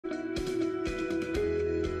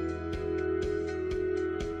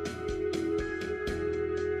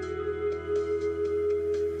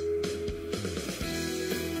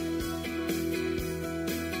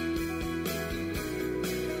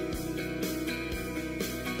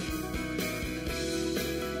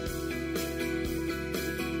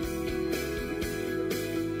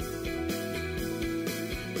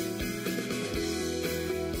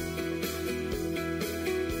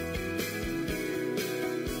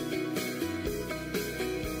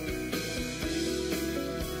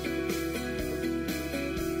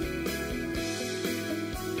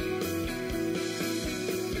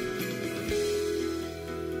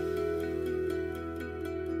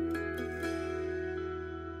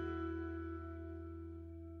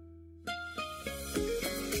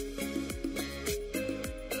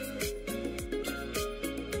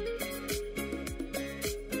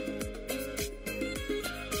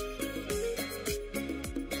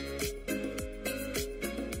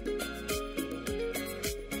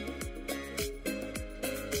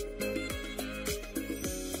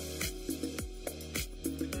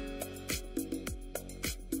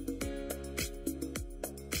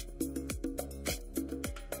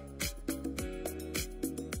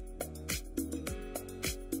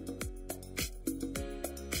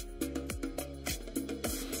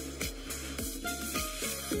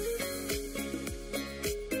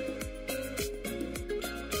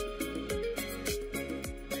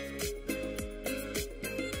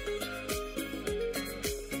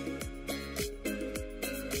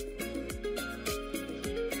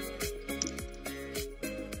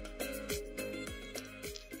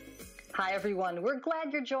Hi, everyone. We're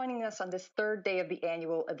glad you're joining us on this third day of the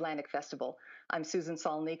annual Atlantic Festival. I'm Susan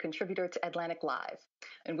Solney, contributor to Atlantic Live,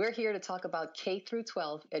 and we're here to talk about K through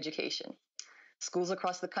 12 education. Schools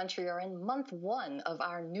across the country are in month one of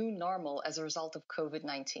our new normal as a result of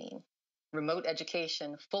COVID-19. Remote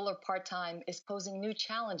education, full or part-time, is posing new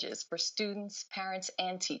challenges for students, parents,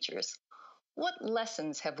 and teachers. What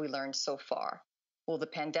lessons have we learned so far? Will the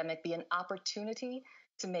pandemic be an opportunity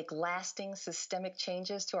to make lasting systemic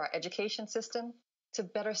changes to our education system to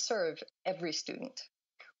better serve every student?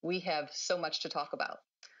 We have so much to talk about.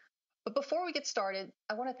 But before we get started,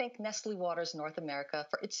 I want to thank Nestlé Waters North America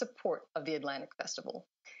for its support of the Atlantic Festival.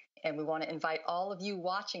 And we want to invite all of you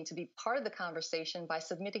watching to be part of the conversation by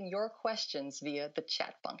submitting your questions via the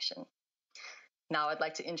chat function. Now I'd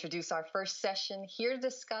like to introduce our first session. Here to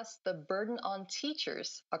discuss the burden on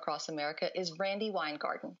teachers across America is Randy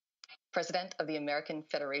Weingarten, President of the American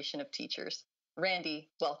Federation of Teachers. Randy,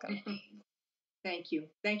 welcome. Thank you.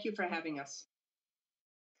 Thank you for having us.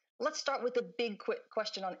 Let's start with the big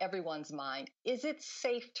question on everyone's mind. Is it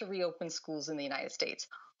safe to reopen schools in the United States?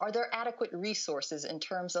 Are there adequate resources in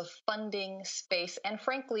terms of funding, space, and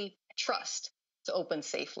frankly, trust to open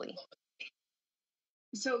safely?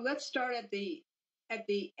 So let's start at the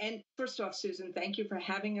end. First off, Susan, thank you for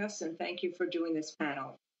having us and thank you for doing this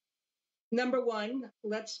panel. Number one,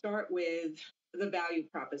 let's start with the value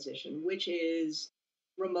proposition, which is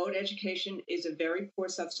remote education is a very poor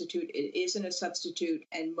substitute. It isn't a substitute.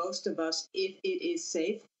 And most of us, if it is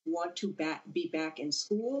safe, want to be back in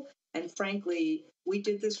school. And frankly, we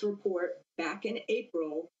did this report back in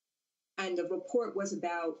April, and the report was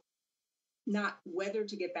about not whether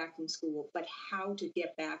to get back in school, but how to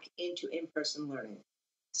get back into in-person learning.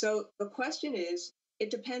 So the question is,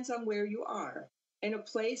 it depends on where you are. In a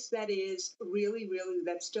place that is really,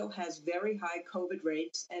 that still has very high COVID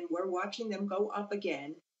rates, and we're watching them go up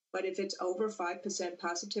again, but if it's over 5%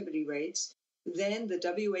 positivity rates, then the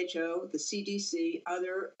WHO, the CDC,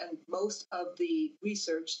 and most of the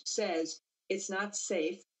research says it's not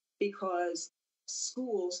safe because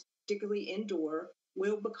schools, particularly indoor,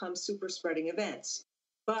 will become super spreading events.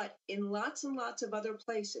 But in lots and lots of other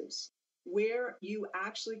places where you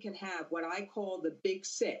actually can have what I call the big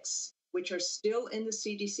six, which are still in the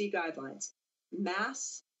CDC guidelines,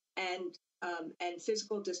 masks and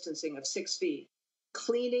physical distancing of 6 feet,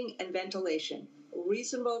 cleaning and ventilation,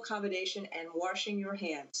 reasonable accommodation, and washing your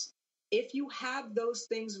hands. If you have those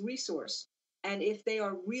things resourced, and if they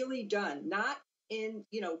are really done, not in,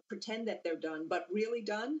 pretend that they're done, but really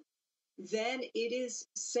done, then it is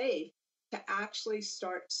safe to actually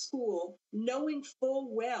start school knowing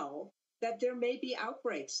full well that there may be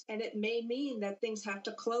outbreaks, and it may mean that things have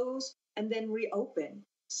to close and then reopen.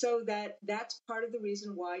 So that's part of the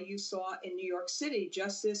reason why you saw in New York City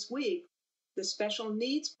just this week, the special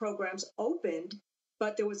needs programs opened,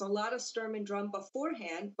 but there was a lot of sturm and drum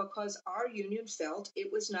beforehand because our union felt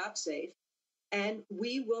it was not safe. And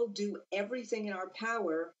we will do everything in our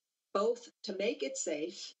power, both to make it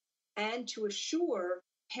safe and to assure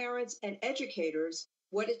parents and educators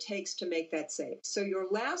what it takes to make that safe. So your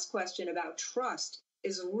last question about trust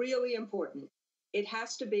is really important. It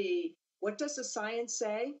has to be, what does the science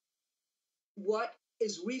say? What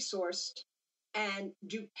is resourced? And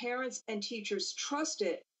do parents and teachers trust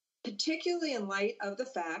it, particularly in light of the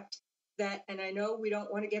fact that, and I know we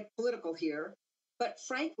don't want to get political here, but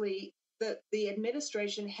frankly, the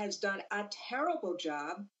administration has done a terrible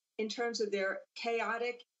job in terms of their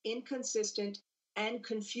chaotic, inconsistent, and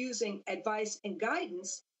confusing advice and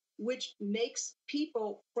guidance, which makes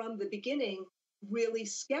people from the beginning really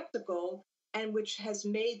skeptical and which has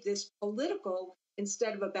made this political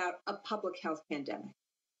instead of about a public health pandemic.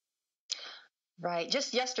 Right.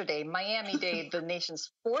 Just yesterday, Miami-Dade, the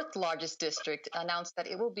nation's fourth largest district, announced that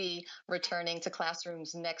it will be returning to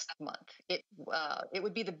classrooms next month. It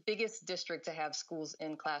would be the biggest district to have schools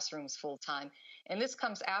in classrooms full time. And this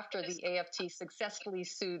comes after the AFT successfully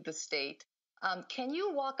sued the state. Can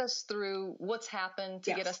you walk us through what's happened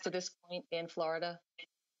to get us to this point in Florida?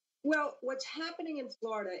 Well, what's happening in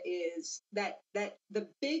Florida is that the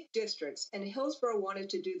big districts, and Hillsborough wanted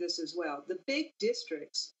to do this as well, the big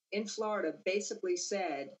districts in Florida basically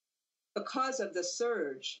said, because of the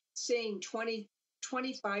surge, seeing 25%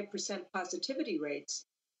 positivity rates,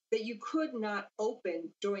 that you could not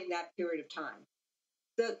open during that period of time.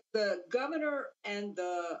 The governor and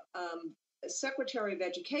the Secretary of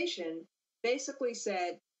Education basically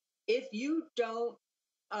said, if you don't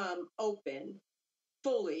open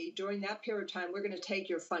fully during that period of time, we're going to take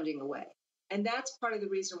your funding away. And that's part of the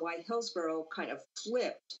reason why Hillsborough kind of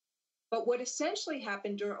flipped. But what essentially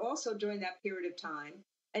happened also during that period of time,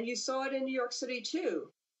 and you saw it in New York City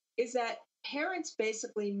too, is that parents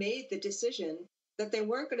basically made the decision that they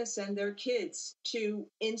weren't going to send their kids to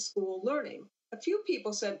in-school learning. A few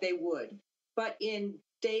people said they would, but in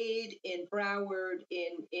Dade, in Broward,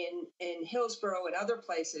 in Hillsborough, and other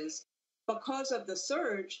places, because of the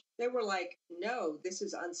surge, they were like, no, this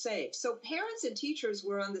is unsafe. So parents and teachers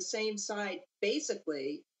were on the same side,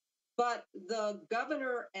 basically, but the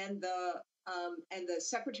governor and the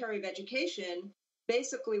Secretary of Education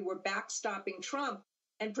basically were backstopping Trump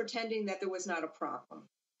and pretending that there was not a problem.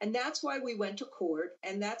 And that's why we went to court,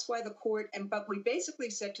 and that's why the court, but we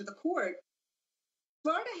basically said to the court,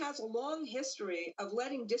 Florida has a long history of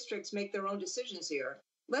letting districts make their own decisions here.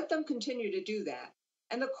 Let them continue to do that.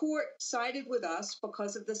 And the court sided with us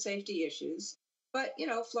because of the safety issues. But,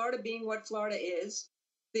 Florida being what Florida is,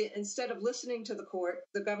 instead of listening to the court,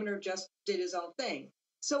 the governor just did his own thing.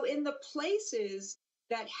 So in the places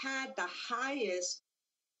that had the highest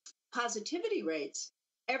positivity rates,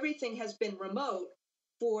 everything has been remote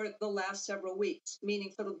for the last several weeks,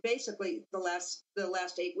 meaning for basically the last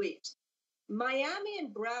 8 weeks. Miami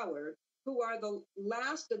and Broward, who are the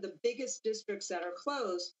last of the biggest districts that are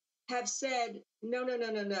closed, have said, no.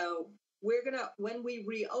 When we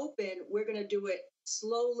reopen, we're going to do it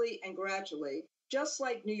slowly and gradually, just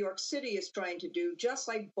like New York City is trying to do, just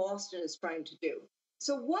like Boston is trying to do.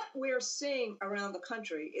 So what we're seeing around the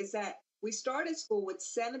country is that we started school with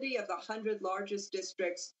 70 of the 100 largest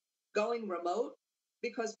districts going remote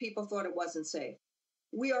because people thought it wasn't safe.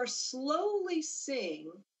 We are slowly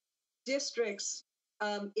seeing districts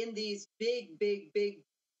in these big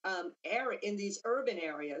in these urban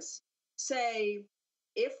areas say,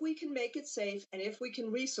 if we can make it safe and if we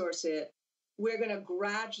can resource it, we're going to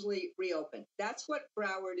gradually reopen. That's what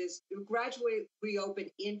Broward is, gradually reopen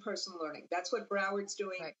in-person learning. That's what Broward's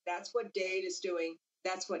doing. Right. That's what Dade is doing.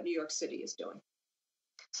 That's what New York City is doing.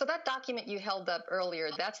 So that document you held up earlier,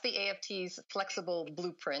 that's the AFT's flexible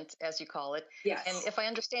blueprint, as you call it. Yes. And if I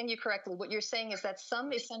understand you correctly, what you're saying is that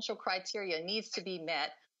some essential criteria needs to be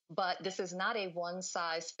met, but this is not a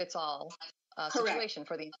one-size-fits-all situation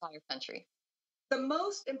for the entire country. The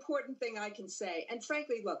most important thing I can say, and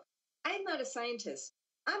frankly, look, I'm not a scientist.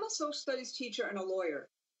 I'm a social studies teacher and a lawyer.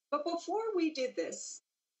 But before we did this,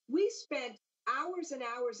 we spent hours and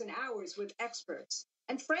hours and hours with experts.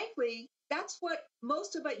 And frankly, that's what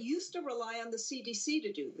most of us used to rely on the CDC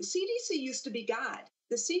to do. The CDC used to be God.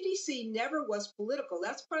 The CDC never was political.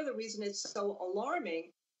 That's part of the reason it's so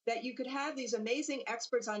alarming that you could have these amazing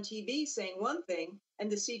experts on TV saying one thing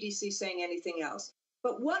and the CDC saying anything else.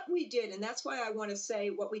 But what we did, and that's why I want to say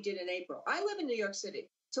what we did in April. I live in New York City.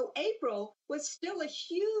 So April was still a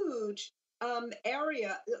huge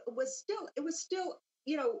area. It was still,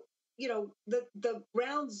 the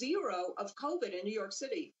ground zero of COVID in New York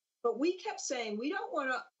City. But we kept saying, we don't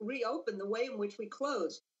want to reopen the way in which we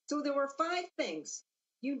closed. So there were 5 things.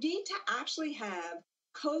 You need to actually have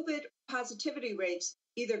COVID positivity rates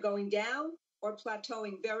either going down or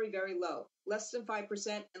plateauing very, very low, less than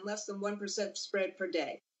 5% and less than 1% spread per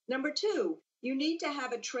day. Number 2, you need to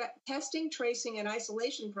have a testing, tracing, and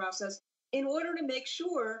isolation process in order to make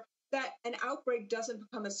sure that an outbreak doesn't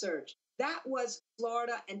become a surge. That was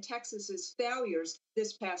Florida and Texas's failures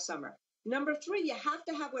this past summer. Number 3, you have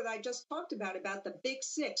to have what I just talked about the big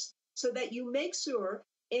 6, so that you make sure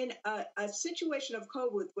in a situation of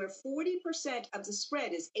COVID where 40% of the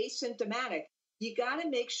spread is asymptomatic, you got to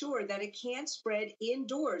make sure that it can't spread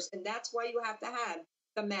indoors. And that's why you have to have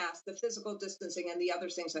the mask, the physical distancing, and the other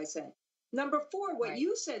things I said. Number 4, what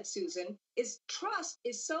you said, Susan, is trust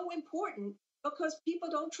is so important because people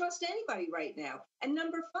don't trust anybody right now. And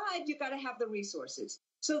number 5, you got to have the resources.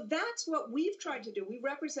 So that's what we've tried to do. We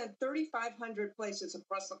represent 3,500 places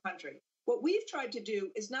across the country. What we've tried to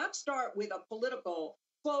do is not start with a political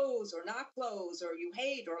close or not close, or you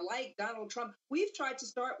hate or like Donald Trump. We've tried to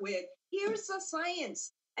start with, here's the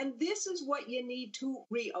science, and this is what you need to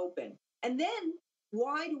reopen. And then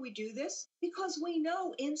why do we do this? Because we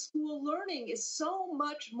know in-school learning is so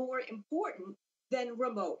much more important than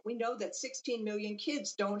remote. We know that 16 million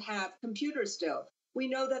kids don't have computers still. We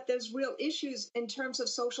know that there's real issues in terms of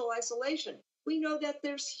social isolation. We know that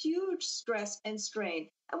there's huge stress and strain.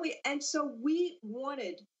 And so we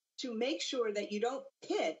wanted to make sure that you don't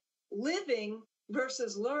pit living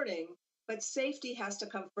versus learning, but safety has to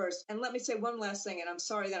come first. And let me say one last thing, and I'm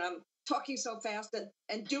sorry that I'm talking so fast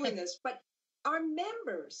and doing this, but our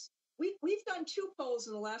members, we've done 2 polls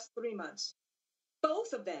in the last 3 months.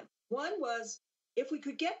 Both of them. One was, if we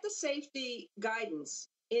could get the safety guidance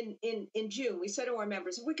in June, we said to our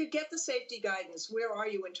members, if we could get the safety guidance, where are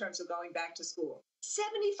you in terms of going back to school?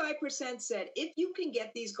 75% said, if you can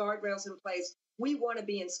get these guardrails in place, we want to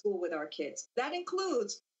be in school with our kids. That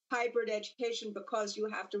includes hybrid education because you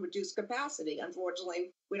have to reduce capacity.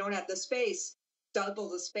 Unfortunately, we don't have the space, double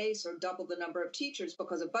the space or double the number of teachers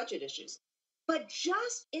because of budget issues. But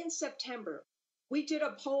just in September, we did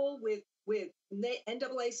a poll with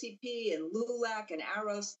NAACP and LULAC and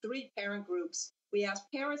AROS, 3 parent groups. We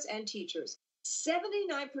asked parents and teachers.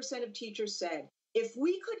 79% of teachers said, if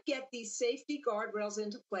we could get these safety guardrails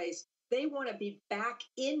into place, they want to be back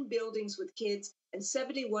in buildings with kids, and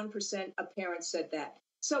 71% of parents said that.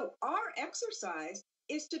 So our exercise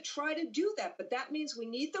is to try to do that, but that means we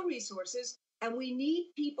need the resources and we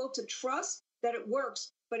need people to trust that it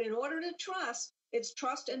works. But in order to trust, it's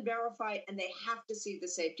trust and verify, and they have to see the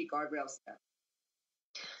safety guardrails there.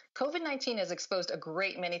 COVID-19 has exposed a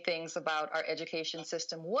great many things about our education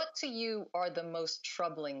system. What to you are the most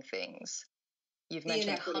troubling things? You've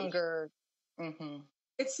mentioned hunger. Mm-hmm.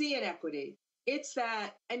 It's the inequity. It's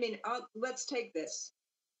that, let's take this.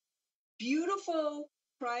 Beautiful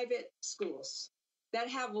private schools that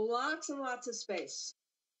have lots and lots of space.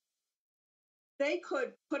 They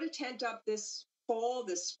could put a tent up this fall,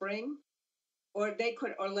 this spring, or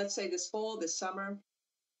let's say this fall, this summer.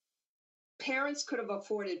 Parents could have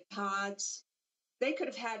afforded pods. They could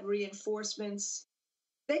have had reinforcements.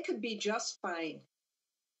 They could be just fine.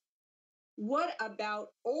 What about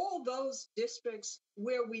all those districts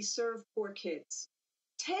where we serve poor kids?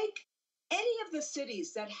 Take any of the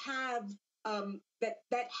cities that have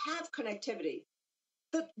have connectivity.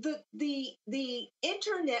 The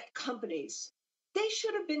internet companies, they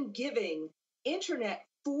should have been giving internet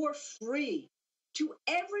for free to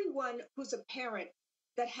everyone who's a parent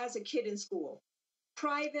that has a kid in school,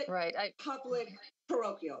 private, right, public,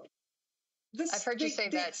 parochial. I've heard you say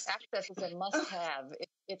that access is a must-have.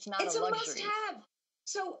 It's not a luxury. It's a must-have.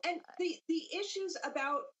 So, and the issues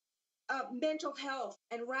about mental health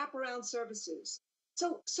and wraparound services.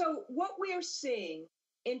 So what we are seeing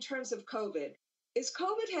in terms of COVID is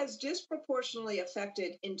COVID has disproportionately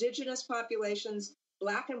affected Indigenous populations,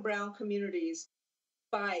 Black and Brown communities,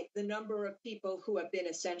 by the number of people who have been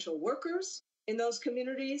essential workers in those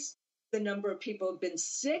communities, the number of people who have been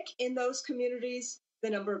sick in those communities, the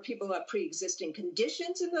number of people who have pre-existing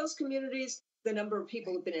conditions in those communities, the number of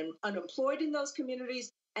people who have been unemployed in those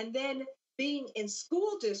communities, and then being in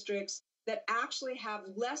school districts that actually have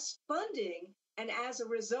less funding, and as a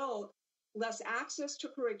result, less access to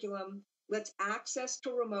curriculum, less access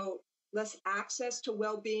to remote, less access to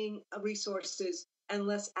well-being resources, and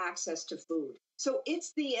less access to food. So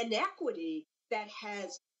it's the inequity that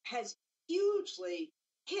has hugely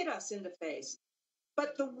hit us in the face.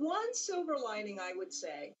 But the one silver lining, I would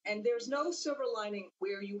say, and there's no silver lining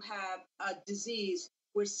where you have a disease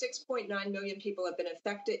where 6.9 million people have been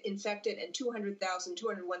infected and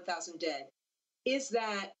 201,000 dead, is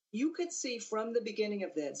that you could see from the beginning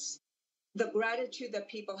of this the gratitude that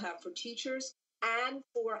people have for teachers and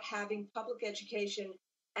for having public education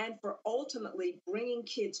and for ultimately bringing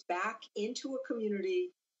kids back into a community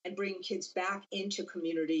and bringing kids back into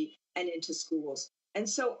community and into schools. And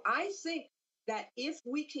so I think that if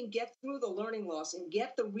we can get through the learning loss and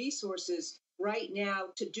get the resources right now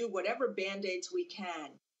to do whatever band-aids we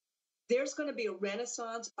can, there's going to be a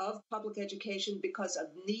renaissance of public education because of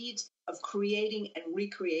needs of creating and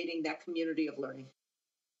recreating that community of learning.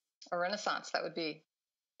 A renaissance, that would be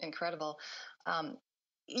incredible.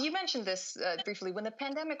 You mentioned this briefly. When the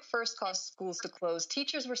pandemic first caused schools to close,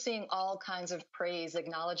 teachers were seeing all kinds of praise,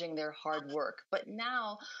 acknowledging their hard work. But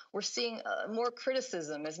now we're seeing more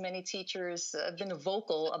criticism, as many teachers have been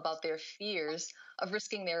vocal about their fears of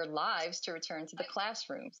risking their lives to return to the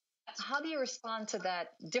classrooms. How do you respond to that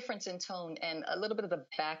difference in tone and a little bit of the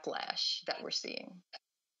backlash that we're seeing?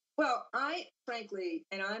 Well, I frankly,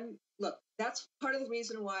 look, that's part of the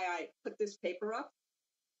reason why I put this paper up.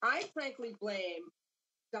 I frankly blame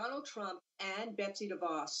Donald Trump and Betsy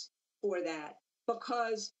DeVos for that,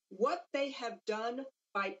 because what they have done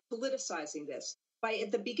by politicizing this, by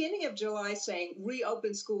at the beginning of July saying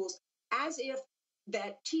reopen schools, as if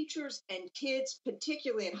that teachers and kids,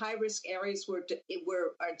 particularly in high-risk areas,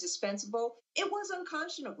 are dispensable. It was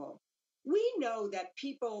unconscionable. We know that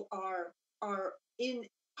people are in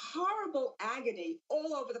horrible agony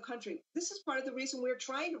all over the country. This is part of the reason we're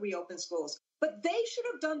trying to reopen schools. But they should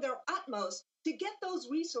have done their utmost to get those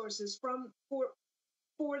resources for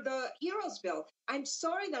the Heroes Bill. I'm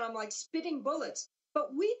sorry that I'm like spitting bullets,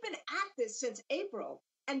 but we've been at this since April.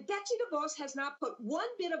 And Betsy DeVos has not put one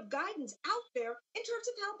bit of guidance out there in terms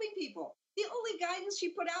of helping people. The only guidance she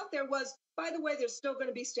put out there was, by the way, there's still going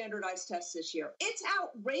to be standardized tests this year. It's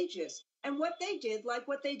outrageous. And what they did, like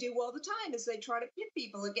what they do all the time, is they try to pit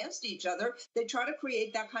people against each other. They try to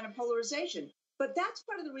create that kind of polarization. But that's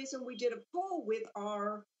part of the reason we did a poll with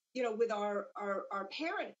our with our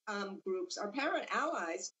parent groups, our parent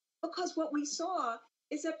allies, because what we saw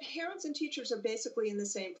is that parents and teachers are basically in the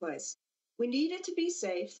same place. We need it to be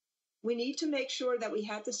safe. We need to make sure that we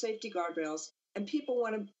have the safety guardrails, and people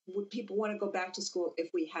want to go back to school if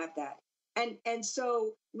we have that. And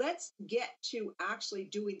so let's get to actually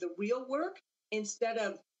doing the real work instead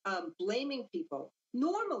of blaming people.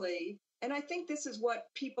 Normally, and I think this is what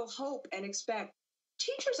people hope and expect,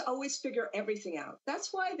 teachers always figure everything out. That's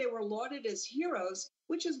why they were lauded as heroes,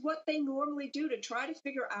 which is what they normally do to try to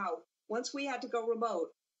figure out once we had to go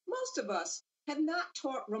remote. Most of us have not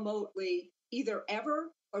taught remotely either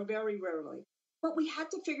ever or very rarely, but we had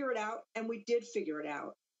to figure it out, and we did figure it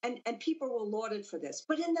out. And people were lauded for this.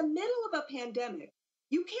 But in the middle of a pandemic,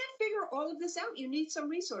 you can't figure all of this out. You need some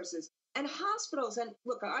resources. And hospitals, and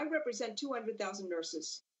look, I represent 200,000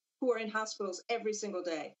 nurses who are in hospitals every single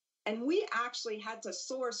day. And we actually had to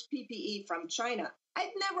source PPE from China. I've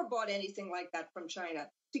never bought anything like that from China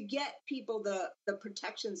to get people the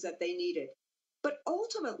protections that they needed. But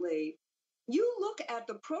ultimately, you look at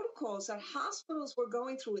the protocols that hospitals were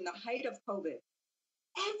going through in the height of COVID.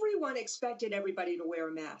 Everyone expected everybody to wear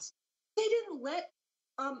a mask. They didn't let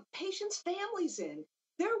patients' families in.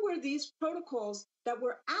 There were these protocols that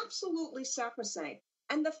were absolutely sacrosanct.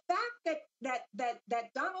 And the fact that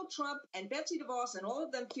Donald Trump and Betsy DeVos and all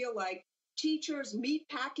of them feel like teachers, meat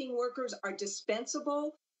packing workers are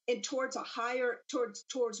dispensable and towards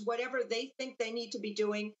whatever they think they need to be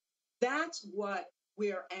doing, that's what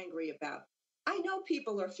we're angry about. I know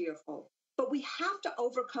people are fearful, but we have to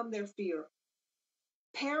overcome their fear,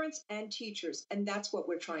 parents and teachers, and that's what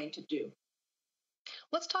we're trying to do.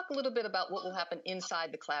 Let's talk a little bit about what will happen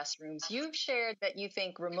inside the classrooms. You've shared that you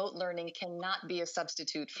think remote learning cannot be a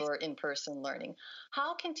substitute for in-person learning.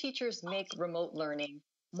 How can teachers make remote learning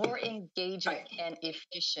more engaging and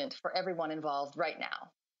efficient for everyone involved right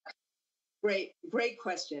now? Great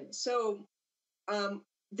question. So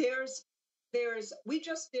we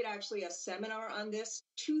just did actually a seminar on this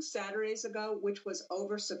 2 Saturdays ago, which was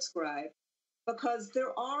oversubscribed, because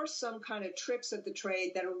there are some kind of tricks of the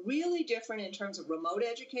trade that are really different in terms of remote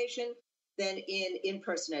education than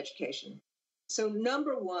in-person education. So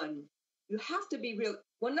number one, you have to be real.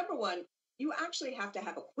 Well, number one, you actually have to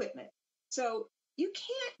have equipment. So you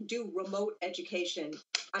can't do remote education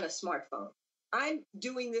on a smartphone. I'm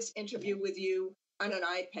doing this interview with you on an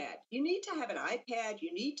iPad. You need to have an iPad.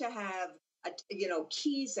 You need to have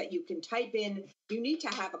keys that you can type in. You need to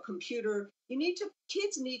have a computer.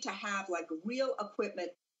 Kids need to have like real equipment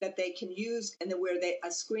that they can use, and then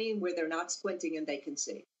a screen where they're not squinting and they can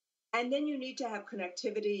see. And then you need to have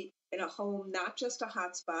connectivity in a home, not just a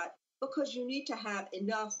hotspot, because you need to have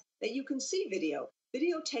enough that you can see video.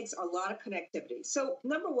 Video takes a lot of connectivity. So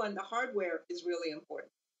number one, the hardware is really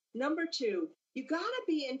important. Number two, you got to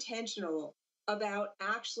be intentional about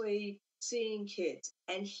actually seeing kids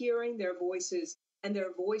and hearing their voices, and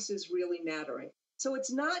their voices really mattering. So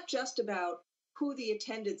it's not just about who the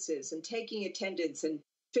attendance is and taking attendance and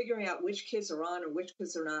figuring out which kids are on and which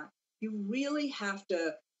kids are not. You really have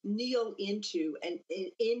to kneel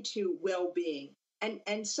into well-being.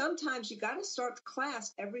 And sometimes you got to start the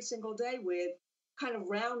class every single day with kind of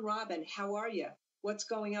round robin. How are you? What's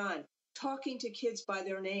going on? Talking to kids by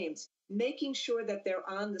their names, making sure that they're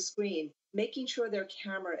on the screen, making sure their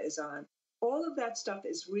camera is on. All of that stuff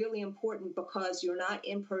is really important because you're not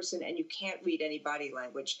in person and you can't read any body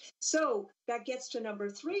language. So that gets to number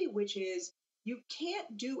 3, which is you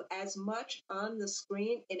can't do as much on the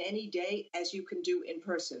screen in any day as you can do in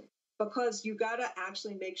person, because you got to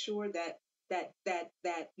actually make sure that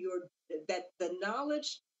the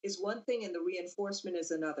knowledge is one thing and the reinforcement is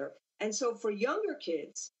another. And so for younger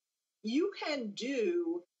kids, you can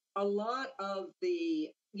do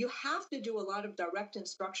you have to do a lot of direct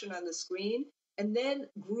instruction on the screen, and then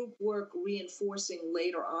group work reinforcing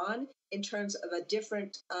later on in terms of a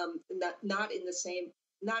different, not in the same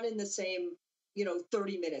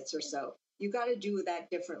 30 minutes or so. You got to do that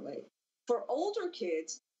differently. For older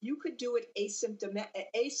kids, you could do it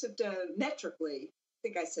asymmetrically. I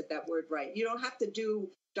think I said that word right. You don't have to do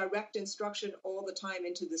direct instruction all the time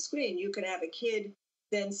into the screen. You can have a kid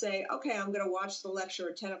then say, okay, I'm going to watch the lecture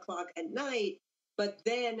at 10 o'clock at night, but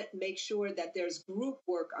then make sure that there's group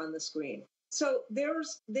work on the screen. So there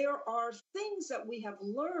are things that we have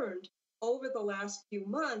learned over the last few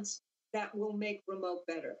months that will make remote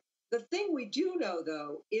better. The thing we do know,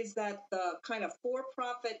 though, is that the kind of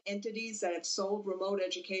for-profit entities that have sold remote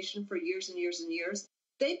education for years and years and years,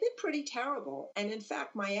 they've been pretty terrible. And in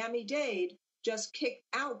fact, Miami-Dade just kicked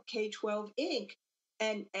out K-12 Inc.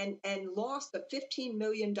 and lost a $15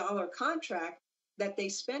 million contract that they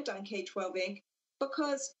spent on K-12 Inc.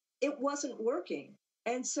 because it wasn't working.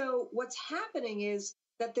 And so what's happening is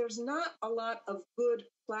that there's not a lot of good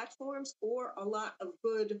platforms or a lot of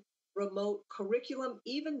good remote curriculum,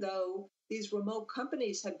 even though these remote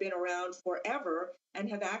companies have been around forever and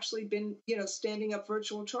have actually been, standing up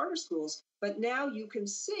virtual charter schools. But now you can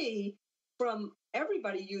see from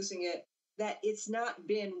everybody using it that it's not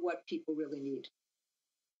been what people really need.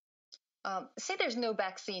 Say there's no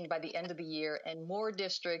vaccine by the end of the year and more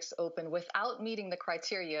districts open without meeting the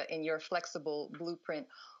criteria in your flexible blueprint.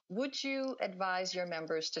 Would you advise your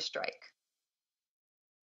members to strike?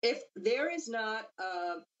 If there is not,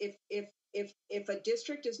 if a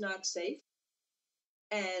district is not safe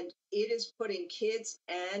and it is putting kids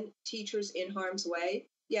and teachers in harm's way,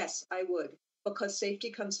 yes, I would, because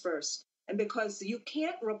safety comes first, and because you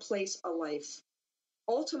can't replace a life.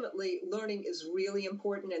 Ultimately, learning is really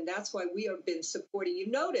important, and that's why we have been supporting. You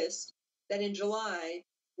noticed that in July,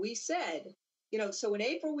 we said, so in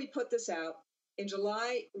April, we put this out. In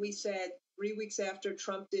July, we said 3 weeks after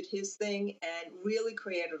Trump did his thing and really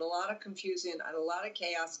created a lot of confusion and a lot of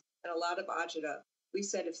chaos and a lot of agita, we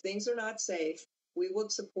said if things are not safe, we will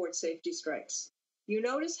support safety strikes. You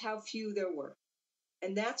notice how few there were.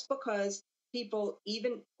 And that's because people,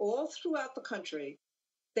 even all throughout the country,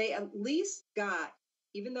 they at least got,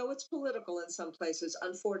 even though it's political in some places,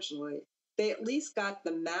 unfortunately, they at least got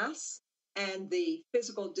the masks and the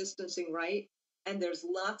physical distancing right. And there's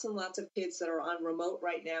lots and lots of kids that are on remote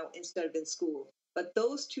right now instead of in school. But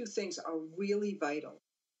those two things are really vital.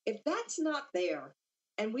 If that's not there,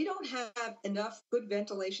 and we don't have enough good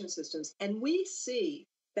ventilation systems, and we see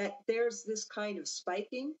that there's this kind of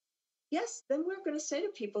spiking, yes, then we're going to say to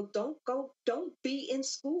people, don't be in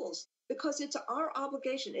schools, because it's our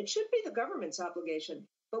obligation. It should be the government's obligation,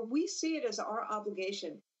 but we see it as our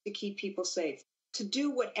obligation to keep people safe, to do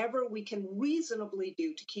whatever we can reasonably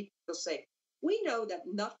do to keep people safe. We know that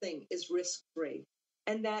nothing is risk-free,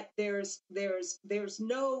 and that there's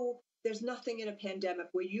nothing in a pandemic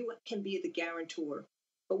where you can be the guarantor,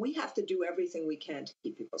 but we have to do everything we can to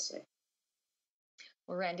keep people safe.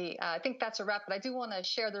 Well, Randy, I think that's a wrap, but I do want to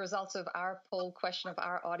share the results of our poll question of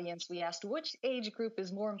our audience. We asked which age group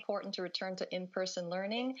is more important to return to in-person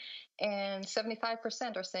learning, and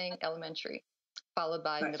 75% are saying elementary, followed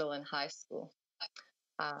by middle and high school.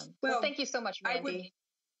 Well, thank you so much, Randy.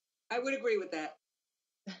 I would agree with that.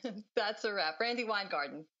 That's a wrap. Randy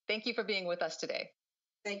Weingarten, thank you for being with us today.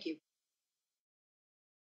 Thank you.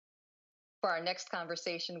 For our next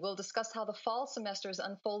conversation, we'll discuss how the fall semester is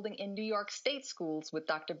unfolding in New York State schools with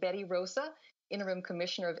Dr. Betty Rosa, Interim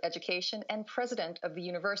Commissioner of Education and President of the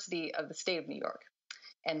University of the State of New York,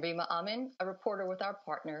 and Rima Amin, a reporter with our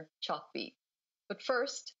partner, Chalkbeat. But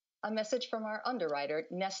first, a message from our underwriter,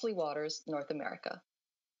 Nestlé Waters North America.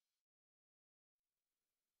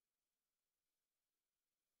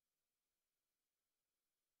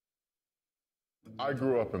 I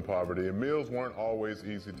grew up in poverty, and meals weren't always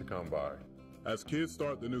easy to come by. As kids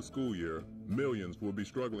start the new school year, millions will be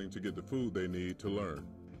struggling to get the food they need to learn.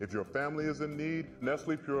 If your family is in need,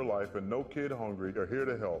 Nestlé Pure Life and No Kid Hungry are here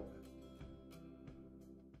to help.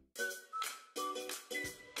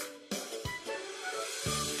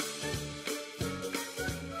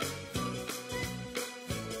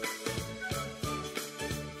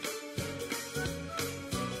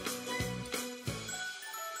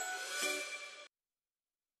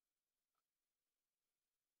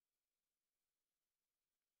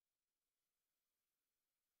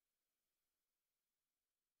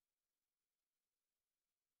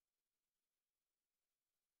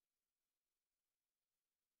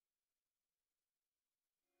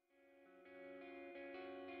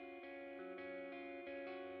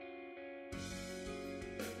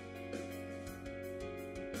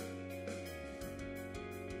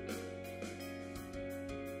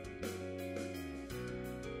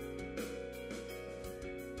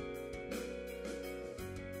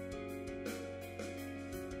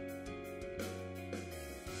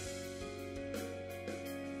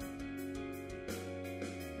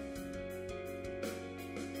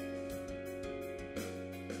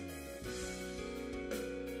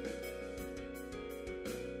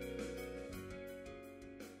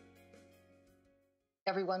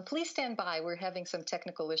 Everyone, please stand by. We're having some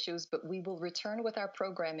technical issues, but we will return with our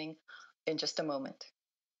programming in just a moment.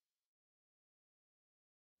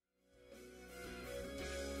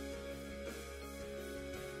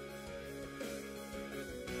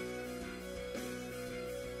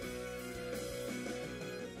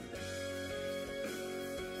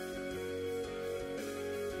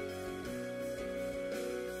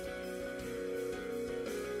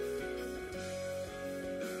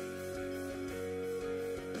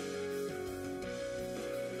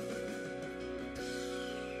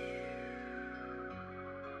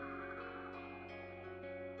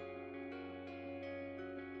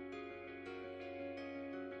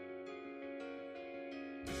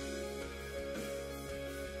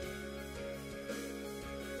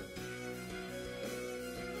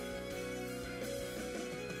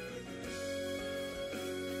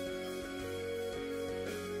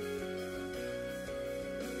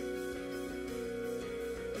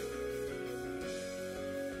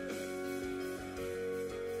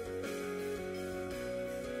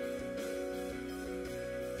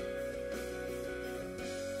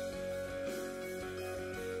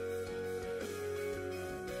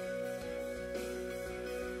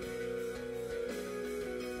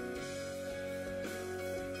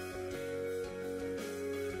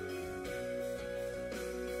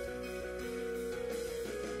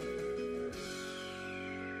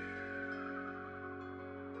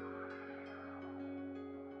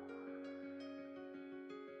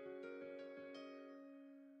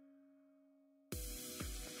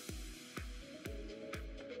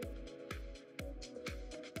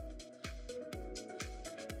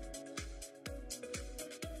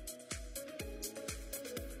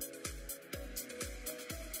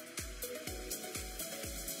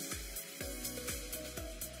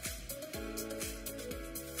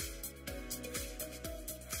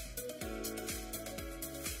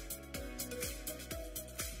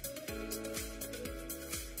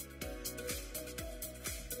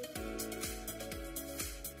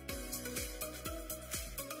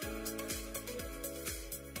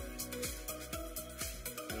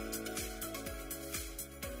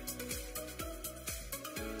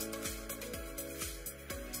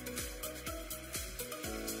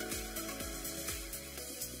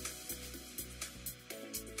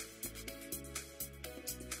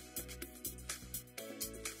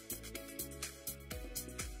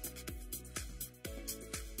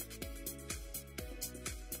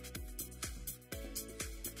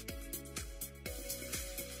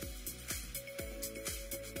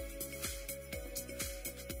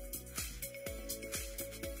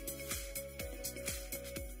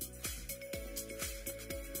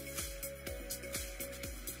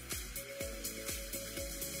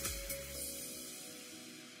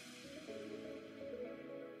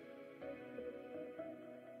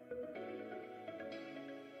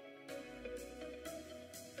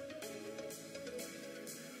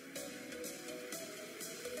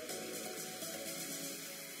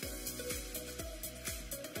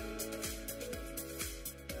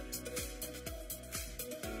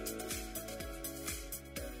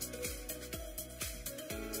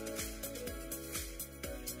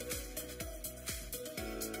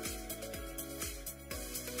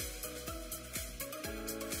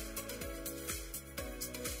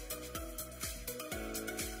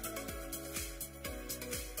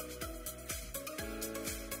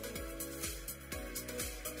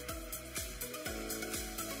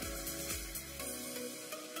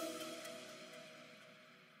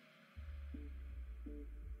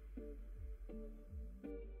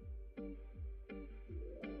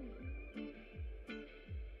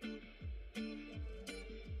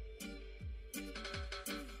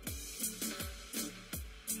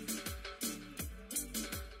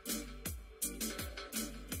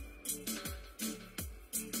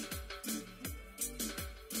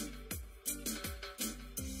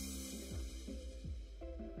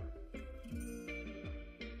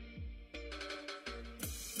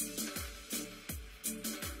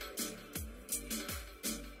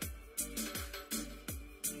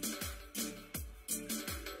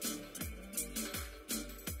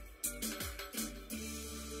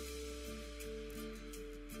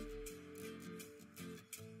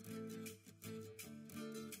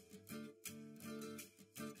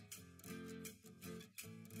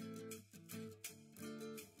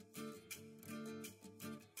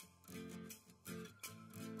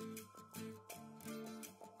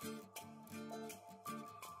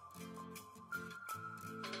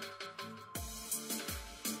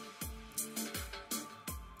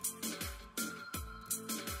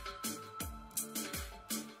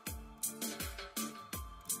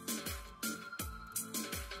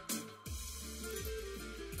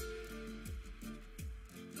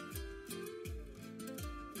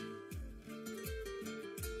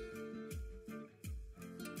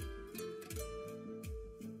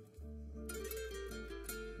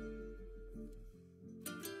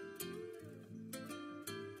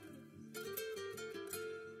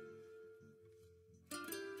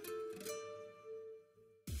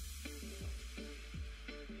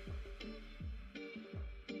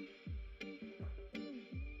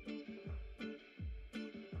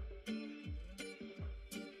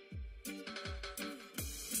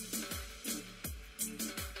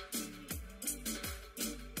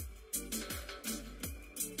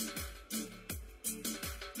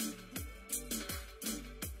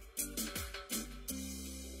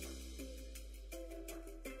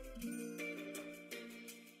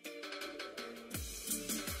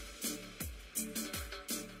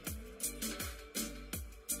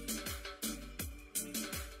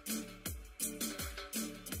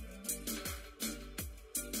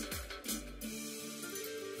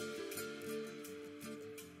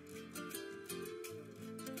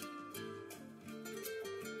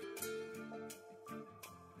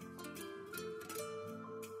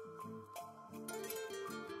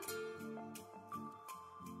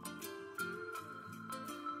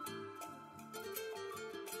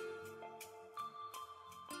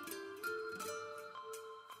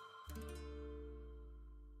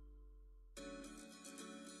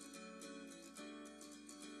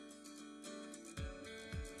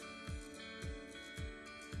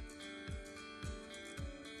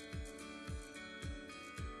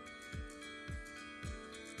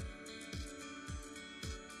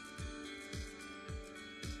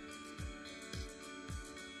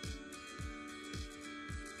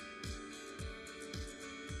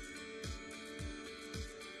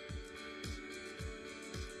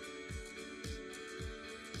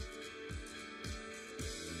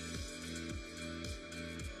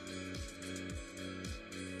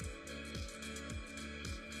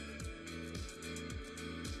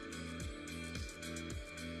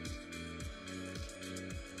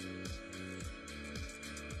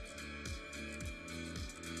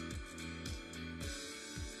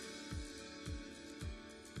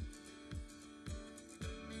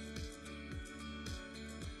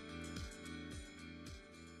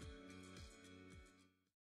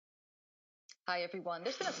 Hi, everyone.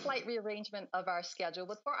 There's been a slight rearrangement of our schedule,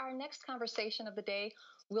 but for our next conversation of the day,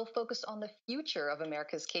 we'll focus on the future of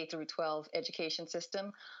America's K through 12 education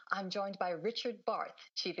system. I'm joined by Richard Barth,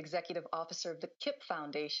 Chief Executive Officer of the KIPP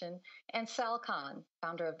Foundation, and Sal Khan,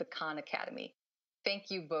 founder of the Khan Academy.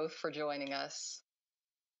 Thank you both for joining us.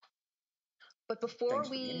 But before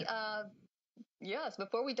before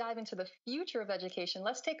we dive into the future of education,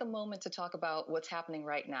 let's take a moment to talk about what's happening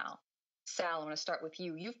right now. Sal, I want to start with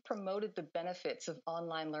you. You've promoted the benefits of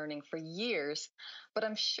online learning for years, but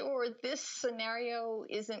I'm sure this scenario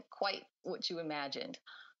isn't quite what you imagined.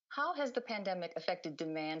 How has the pandemic affected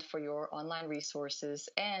demand for your online resources?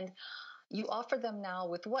 And you offer them now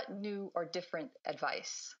with what new or different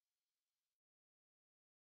advice?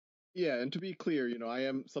 Yeah, and to be clear, I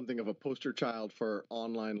am something of a poster child for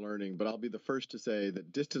online learning, but I'll be the first to say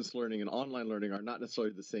that distance learning and online learning are not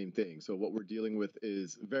necessarily the same thing. So what we're dealing with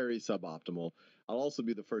is very suboptimal. I'll also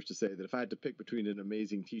be the first to say that if I had to pick between an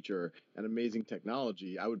amazing teacher and amazing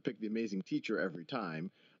technology, I would pick the amazing teacher every time.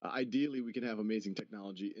 Ideally, we can have amazing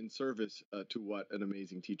technology in service to what an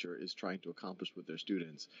amazing teacher is trying to accomplish with their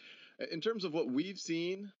students. In terms of what we've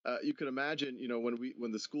seen, you can imagine,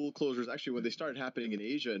 when the school closures, actually when they started happening in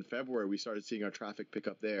Asia in February, we started seeing our traffic pick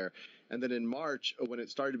up there. And then in March, when it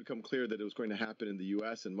started to become clear that it was going to happen in the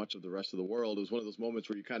U.S. and much of the rest of the world, it was one of those moments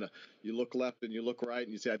where you look left and you look right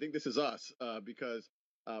and you say, I think this is us, because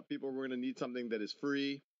people were going to need something that is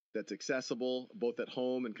free, that's accessible, both at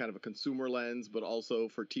home and kind of a consumer lens, but also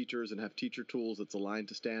for teachers, and have teacher tools that's aligned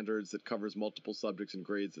to standards, that covers multiple subjects and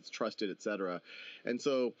grades, that's trusted, et cetera. And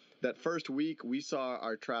so that first week, we saw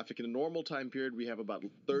our traffic in a normal time period. We have about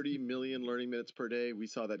 30 million learning minutes per day. We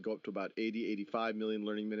saw that go up to about 80, 85 million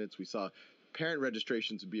learning minutes. We saw parent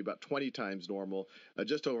registrations would be about 20 times normal.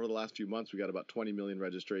 Just over the last few months, we got about 20 million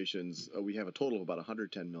registrations. We have a total of about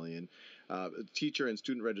 110 million. Teacher and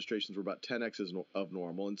student registrations were about 10x of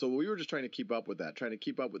normal. And so we were just trying to keep up with that, trying to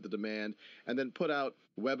keep up with the demand, and then put out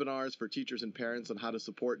webinars for teachers and parents on how to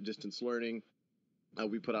support distance learning.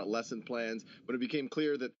 We put out lesson plans. When it became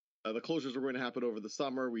clear that the closures were going to happen over the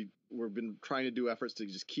summer, we've been trying to do efforts to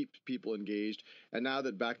just keep people engaged. And now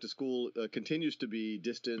that back to school continues to be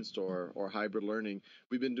distanced or hybrid learning,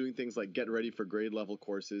 we've been doing things like get ready for grade level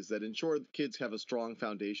courses that ensure that kids have a strong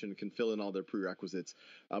foundation and can fill in all their prerequisites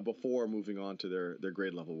before moving on to their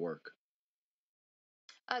grade level work.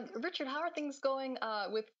 Richard, how are things going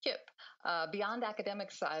with KIPP? Beyond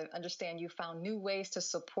academics, I understand you found new ways to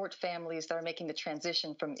support families that are making the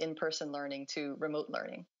transition from in-person learning to remote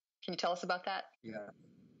learning. Can you tell us about that? Yeah,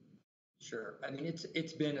 sure. I mean,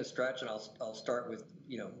 it's been a stretch, and I'll start with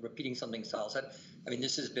repeating something Sal said. I mean,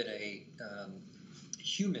 this has been a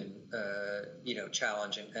human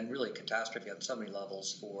challenge and really catastrophe on so many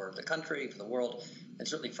levels for the country, for the world, and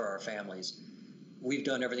certainly for our families. We've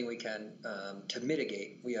done everything we can to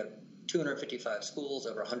mitigate. We have 255 schools,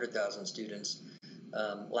 over 100,000 students.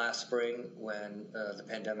 Last spring, when the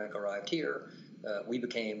pandemic arrived here, we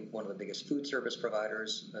became one of the biggest food service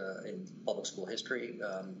providers in public school history,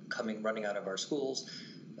 running out of our schools.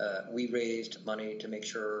 We raised money to make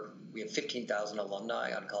sure we have 15,000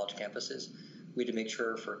 alumni on college campuses. We had to make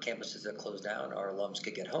sure for campuses that closed down, our alums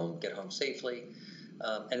could get home safely,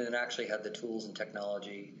 and then actually had the tools and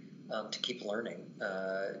technology to keep learning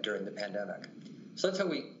during the pandemic. So that's how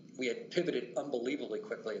we had pivoted unbelievably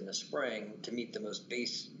quickly in the spring to meet the most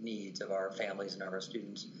base needs of our families and of our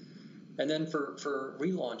students. And then for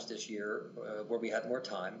relaunch this year, where we had more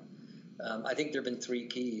time, I think there have been three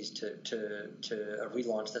keys to a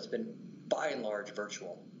relaunch that's been by and large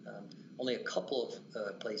virtual. Only a couple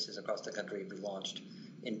of places across the country have relaunched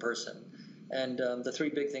in person. And the three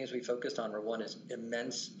big things we focused on were, one is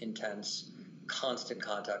immense, intense, constant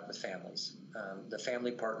contact with families. The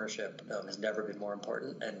family partnership has never been more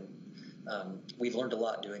important, and we've learned a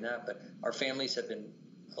lot doing that, but our families have been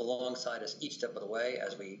alongside us each step of the way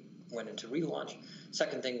as we went into relaunch.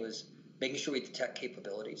 Second thing was making sure we had the tech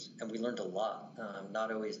capabilities, and we learned a lot,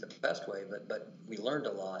 not always the best way, but we learned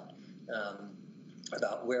a lot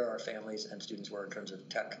about where our families and students were in terms of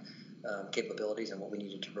tech capabilities and what we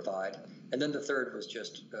needed to provide. And then the third was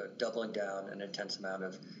just doubling down an intense amount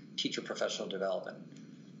of teacher professional development.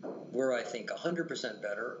 We're, I think, 100%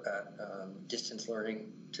 better at distance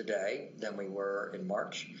learning today than we were in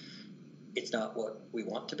March. It's not what we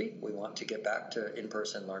want to be. We want to get back to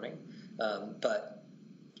in-person learning. But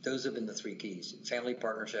those have been the three keys: family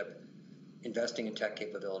partnership, investing in tech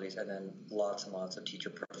capabilities, and then lots and lots of teacher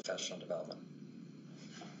professional development.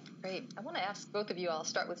 Great. I want to ask both of you, I'll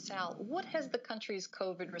start with Sal, what has the country's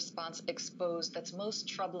COVID response exposed that's most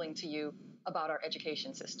troubling to you about our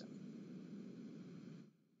education system?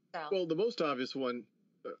 Sal? Well, the most obvious one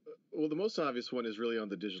Well, the most obvious one is really on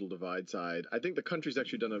the digital divide side. I think the country's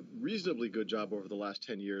actually done a reasonably good job over the last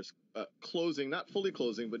 10 years closing, not fully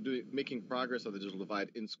closing, but making progress on the digital divide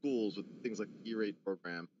in schools with things like the E-rate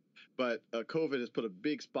program. But COVID has put a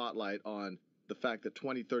big spotlight on the fact that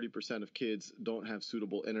 20-30% of kids don't have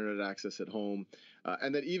suitable internet access at home.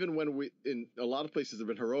 And that even when in a lot of places, there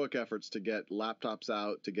have been heroic efforts to get laptops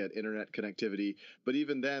out, to get internet connectivity. But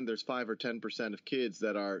even then, there's 5 or 10% of kids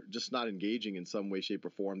that are just not engaging in some way, shape,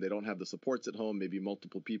 or form. They don't have the supports at home. Maybe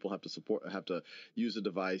multiple people have to use a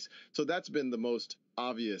device. So that's been the most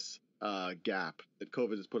obvious gap that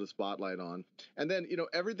COVID has put a spotlight on. And then,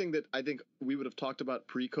 everything that I think we would have talked about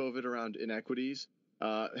pre-COVID around inequities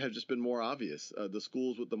have just been more obvious. The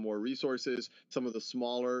schools with the more resources, some of the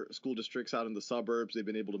smaller school districts out in the suburbs, they've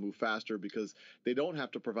been able to move faster because they don't have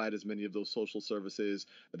to provide as many of those social services.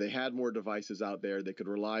 They had more devices out there. They could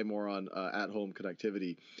rely more on at-home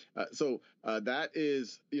connectivity. So that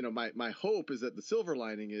is, my hope is that the silver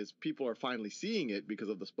lining is people are finally seeing it because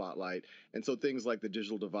of the spotlight. And so things like the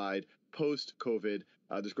digital divide post-COVID,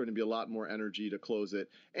 there's going to be a lot more energy to close it,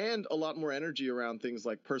 and a lot more energy around things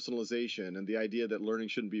like personalization and the idea that learning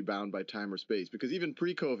shouldn't be bound by time or space. Because even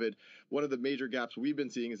pre-COVID, one of the major gaps we've been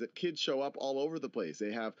seeing is that kids show up all over the place.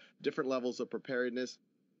 They have different levels of preparedness.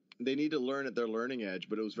 They need to learn at their learning edge,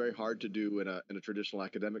 but it was very hard to do in a traditional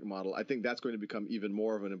academic model. I think that's going to become even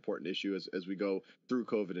more of an important issue as we go through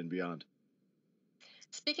COVID and beyond.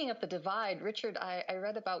 Speaking of the divide, Richard, I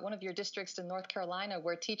read about one of your districts in North Carolina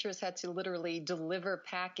where teachers had to literally deliver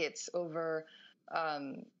packets over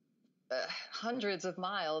hundreds of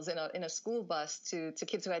miles in a school bus to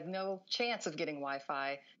kids who had no chance of getting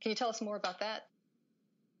Wi-Fi. Can you tell us more about that?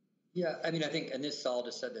 Yeah, I think, and this Saul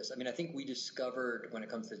just said this, I think we discovered when it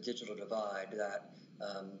comes to the digital divide that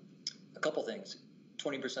a couple things.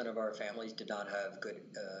 20% of our families did not have good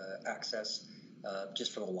access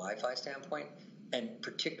just from a Wi-Fi standpoint. And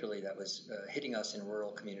particularly that was hitting us in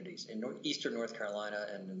rural communities in eastern North Carolina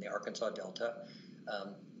and in the Arkansas Delta.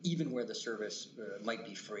 Even where the service might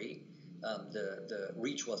be free, the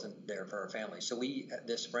reach wasn't there for our families. So we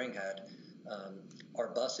this spring had our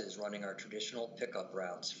buses running our traditional pickup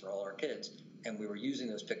routes for all our kids, and we were using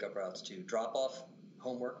those pickup routes to drop off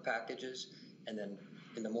homework packages, and then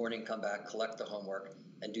in the morning come back, collect the homework,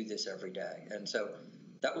 and do this every day. And so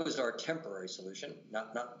that was our temporary solution,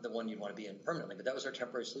 not the one you'd want to be in permanently, but that was our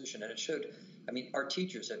temporary solution. And it showed, our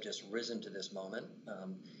teachers have just risen to this moment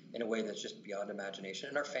in a way that's just beyond imagination.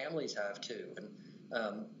 And our families have too.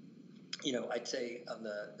 And, I'd say on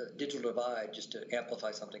the digital divide, just to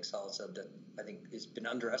amplify something Sal said that I think has been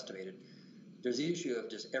underestimated, there's the issue of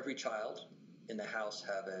does every child in the house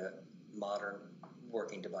have a modern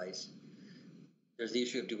working device? There's the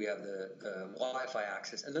issue of do we have the Wi-Fi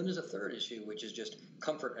access? And then there's a third issue, which is just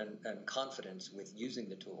comfort and confidence with using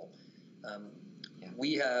the tool.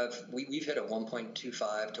 We've hit a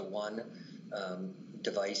 1.25 to 1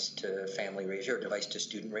 device to family ratio or device to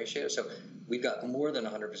student ratio. So we've got more than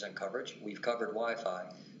 100% coverage. We've covered Wi-Fi.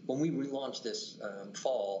 When we relaunched this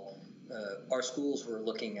fall, our schools were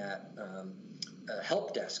looking at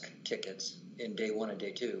help desk tickets in day 1 and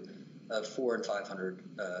day 2 of 400 and 500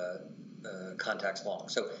 contacts long.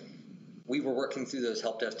 So we were working through those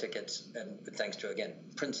help desk tickets, and thanks to, again,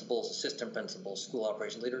 principals, assistant principals, school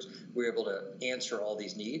operation leaders, we were able to answer all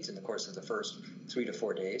these needs in the course of the first 3 to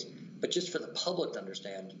 4 days. But just for the public to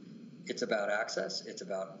understand, it's about access, it's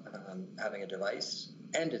about having a device,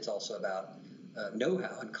 and it's also about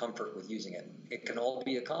know-how and comfort with using it. It can all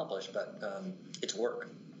be accomplished, but it's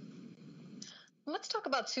work. Let's talk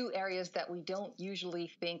about two areas that we don't usually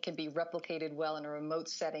think can be replicated well in a remote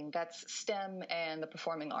setting. That's STEM and the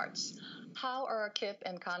performing arts. How are KIPP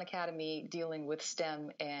and Khan Academy dealing with STEM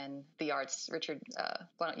and the arts? Richard,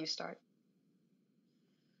 why don't you start?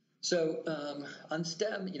 So on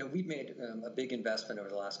STEM, we've made a big investment over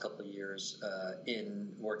the last couple of years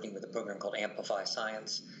in working with a program called Amplify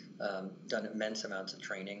Science, done immense amounts of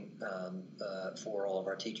training for all of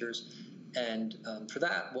our teachers. And for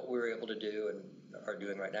that, what we were able to do and are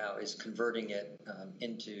doing right now is converting it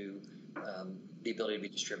into the ability to be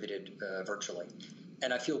distributed virtually.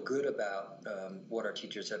 And I feel good about what our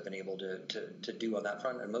teachers have been able to do on that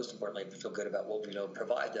front. And most importantly, I feel good about what we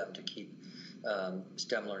provide them to keep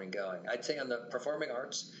STEM learning going. I'd say on the performing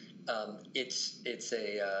arts, in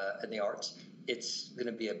the arts, it's going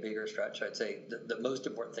to be a bigger stretch. I'd say the most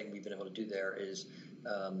important thing we've been able to do there is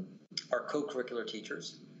our co-curricular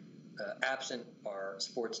teachers, absent our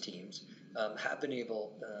sports teams, have been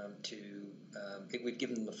able we've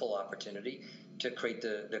given them the full opportunity to create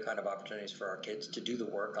the kind of opportunities for our kids to do the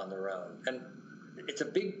work on their own. And it's a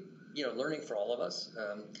big, learning for all of us.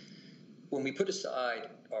 When we put aside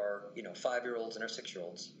our 5-year-olds and our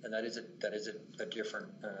 6-year-olds, and that is a different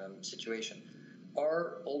situation.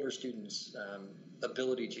 Our older students'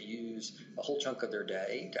 ability to use a whole chunk of their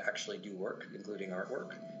day to actually do work, including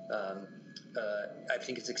artwork, I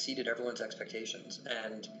think it's exceeded everyone's expectations.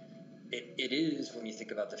 And it is, when you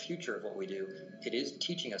think about the future of what we do, it is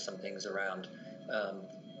teaching us some things around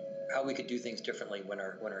how we could do things differently when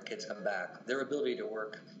our kids come back. Their ability to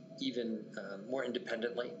work even more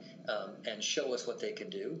independently and show us what they can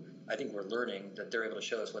do. I think we're learning that they're able to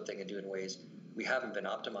show us what they can do in ways we haven't been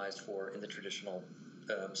optimized for in the traditional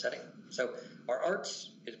setting. So our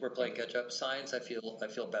arts, we're playing catch up. Science, I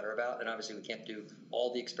feel better about, and obviously we can't do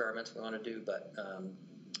all the experiments we want to do, but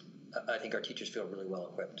I think our teachers feel really well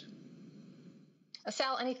equipped.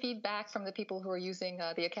 Sal, any feedback from the people who are using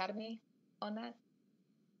the Academy on that?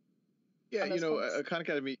 Yeah, Khan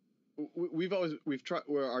Academy, we've tried,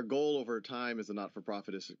 where our goal over time as a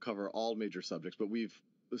not-for-profit is to cover all major subjects, but we've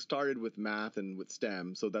started with math and with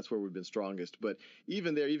STEM, so that's where we've been strongest. But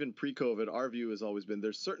even there, even pre-COVID, our view has always been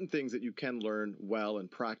there's certain things that you can learn well and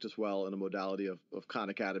practice well in a modality of Khan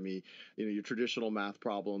Academy. Your traditional math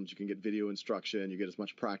problems, you can get video instruction, you get as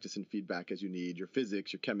much practice and feedback as you need, your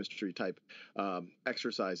physics, your chemistry type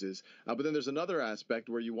exercises. But then there's another aspect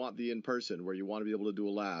where you want the in-person, where you want to be able to do a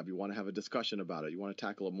lab, you want to have a discussion about it, you want to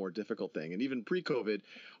tackle a more difficult thing. And even pre-COVID,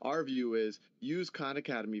 our view is use Khan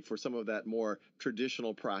Academy for some of that more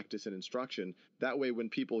traditional practice and instruction. That way, when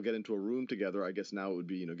people get into a room together, I guess now it would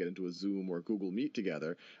be, get into a Zoom or Google Meet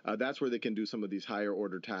together, that's where they can do some of these higher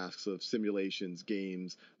order tasks of simulations,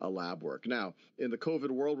 games, lab work. Now, in the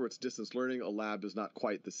COVID world where it's distance learning, a lab is not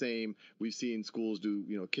quite the same. We've seen schools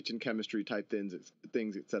do, kitchen chemistry type things,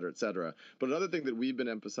 et cetera, et cetera. But another thing that we've been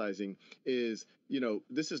emphasizing is,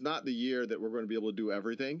 this is not the year that we're going to be able to do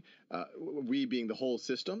everything, we being the whole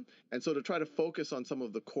system. And so to try to focus on some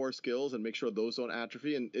of the core skills and make sure those don't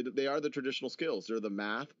atrophy, and they are the traditional skills. They're the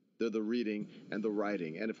math, they're the reading, and the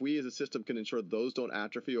writing. And if we as a system can ensure those don't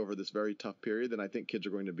atrophy over this very tough period, then I think kids are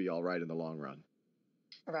going to be all right in the long run.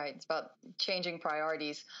 Right. It's about changing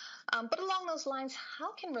priorities. But along those lines,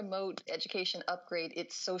 how can remote education upgrade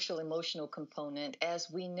its social emotional component, as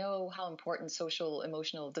we know how important social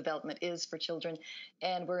emotional development is for children?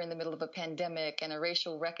 And we're in the middle of a pandemic and a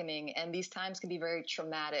racial reckoning, and these times can be very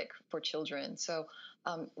traumatic for children. So,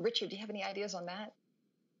 Richard, do you have any ideas on that?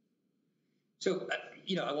 So,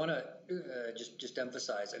 I want to just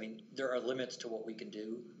emphasize, there are limits to what we can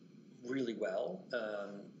do really well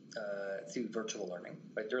through virtual learning,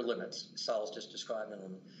 right? There are limits. Sal's just describing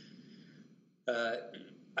them.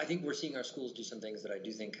 I think we're seeing our schools do some things that I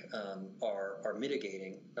do think are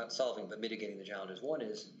mitigating, not solving, but mitigating the challenges. One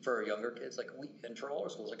is for our younger kids, and for all our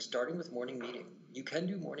schools, starting with morning meeting. You can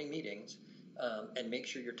do morning meetings and make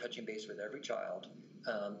sure you're touching base with every child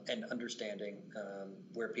and understanding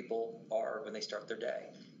where people are when they start their day.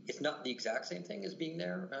 It's not the exact same thing as being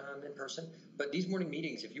there in person, but these morning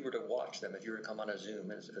meetings, if you were to watch them, if you were to come on a Zoom,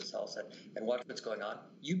 as Sal said, and watch what's going on,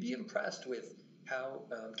 you'd be impressed with how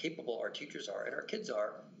capable our teachers are and our kids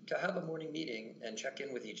are to have a morning meeting and check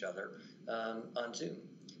in with each other on Zoom.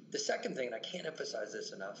 The second thing, and I can't emphasize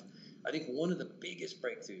this enough, I think one of the biggest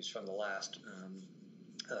breakthroughs from the last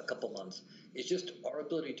couple months is just our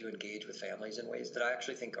ability to engage with families in ways that I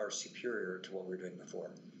actually think are superior to what we were doing before.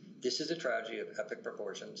 This is a tragedy of epic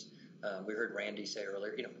proportions. We heard Randy say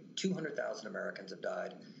earlier, 200,000 Americans have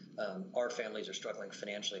died. Our families are struggling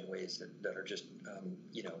financially in ways that are just,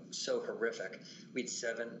 so horrific. We had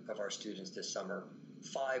 7 of our students this summer,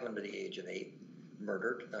 5 under the age of 8,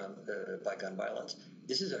 murdered by gun violence.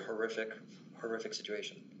 This is a horrific, horrific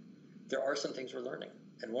situation. There are some things we're learning,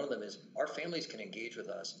 and one of them is our families can engage with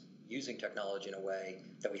us using technology in a way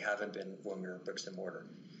that we haven't been when we were bricks and mortar.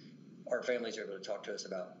 Our families are able to talk to us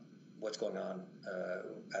about what's going on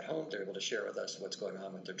at home. They're able to share with us what's going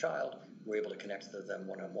on with their child. We're able to connect with them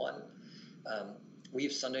one-on-one. We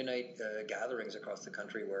have Sunday night gatherings across the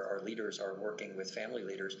country where our leaders are working with family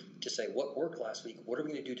leaders to say what worked last week, what are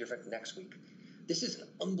we going to do different next week? This is an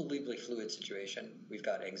unbelievably fluid situation. We've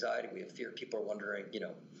got anxiety, we have fear. People are wondering,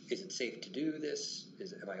 is it safe to do this?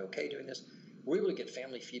 Am I okay doing this? We're able to get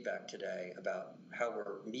family feedback today about how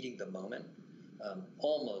we're meeting the moment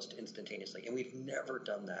almost instantaneously, and we've never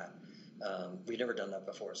done that. We've never done that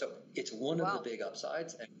before. So it's one of the big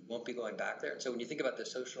upsides, and we won't be going back there. So when you think about the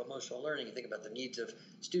social emotional learning, you think about the needs of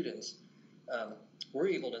students, we're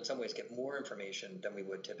able to in some ways get more information than we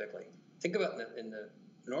would typically. Think about in the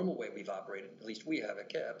normal way we've operated, at least we have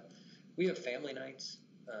at KIPP. We have family nights,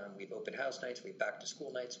 we have open house nights, we have back to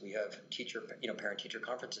school nights, we have parent-teacher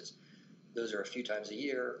conferences. Those are a few times a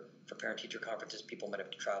year. For parent-teacher conferences, people might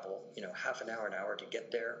have to travel, half an hour to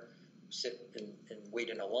get there. sit and wait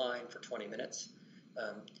in a line for 20 minutes.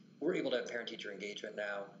 We're able to have parent-teacher engagement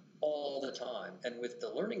now all the time. And with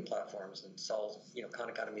the learning platforms, and Saul's, Khan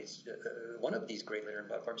Academy is one of these great learning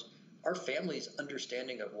platforms, our family's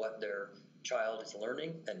understanding of what their child is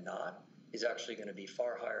learning and not is actually going to be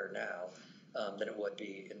far higher now than it would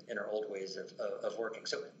be in our old ways of working.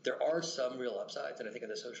 So there are some real upsides, and I think in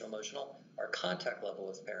the social emotional, our contact level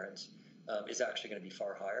with parents is actually going to be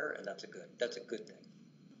far higher, and that's a good thing.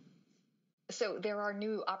 So there are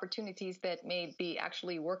new opportunities that may be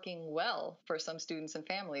actually working well for some students and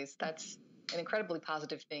families. That's an incredibly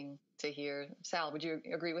positive thing to hear. Sal, would you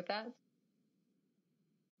agree with that?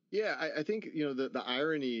 Yeah, I think, the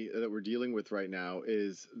irony that we're dealing with right now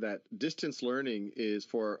is that distance learning is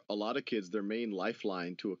for a lot of kids their main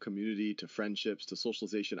lifeline to a community, to friendships, to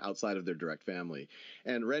socialization outside of their direct family.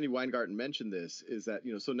 And Randy Weingarten mentioned this, is that,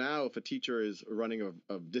 so now if a teacher is running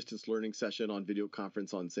a distance learning session on video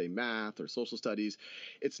conference on, say, math or social studies,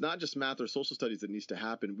 it's not just math or social studies that needs to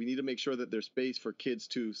happen. We need to make sure that there's space for kids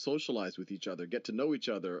to socialize with each other, get to know each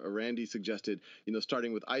other. Randy suggested,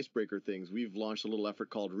 starting with icebreaker things. We've launched a little effort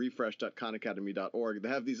called refresh.khanacademy.org. They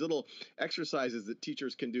have these little exercises that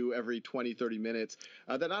teachers can do every 20, 30 minutes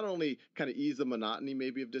that not only kind of ease the monotony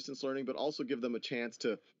maybe of distance learning, but also give them a chance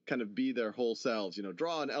to kind of be their whole selves.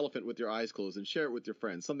 Draw an elephant with your eyes closed and share it with your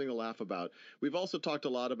friends, something to laugh about. We've also talked a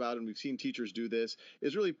lot about, and we've seen teachers do this,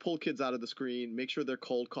 is really pull kids out of the screen, make sure they're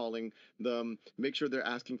cold calling them, make sure they're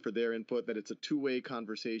asking for their input, that it's a two-way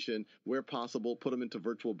conversation, where possible, put them into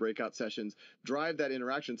virtual breakout sessions, drive that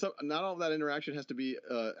interaction. So not all of that interaction has to be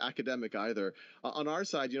academic either. On our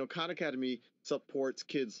side, Khan Academy supports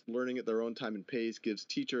kids learning at their own time and pace, gives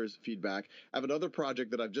teachers feedback. I have another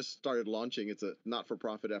project that I've just started launching. It's a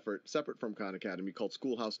not-for-profit effort separate from Khan Academy called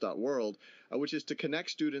schoolhouse.world, which is to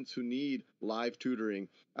connect students who need live tutoring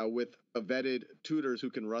with vetted tutors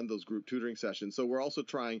who can run those group tutoring sessions. So we're also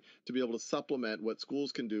trying to be able to supplement what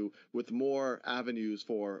schools can do with more avenues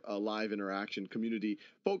for live interaction, community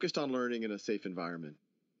focused on learning in a safe environment.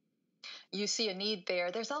 You see a need there.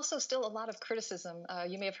 There's also still a lot of criticism.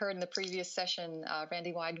 You may have heard in the previous session,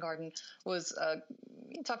 Randy Weingarten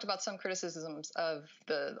talked about some criticisms of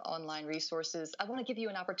the online resources. I want to give you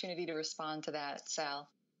an opportunity to respond to that, Sal.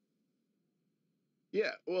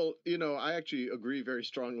 Yeah, well, I actually agree very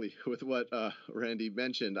strongly with what Randy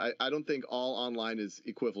mentioned. I don't think all online is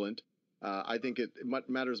equivalent. I think it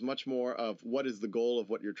matters much more of what is the goal of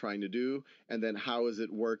what you're trying to do, and then how does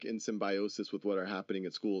it work in symbiosis with what are happening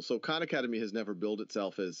at school. So Khan Academy has never billed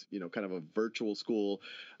itself as, kind of a virtual school.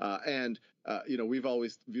 We've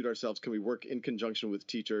always viewed ourselves, can we work in conjunction with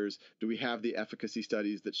teachers? Do we have the efficacy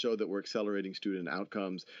studies that show that we're accelerating student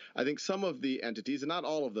outcomes? I think some of the entities, and not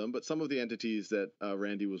all of them, but some of the entities that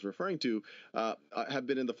Randy was referring to have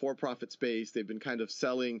been in the for-profit space. They've been kind of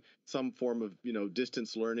selling some form of,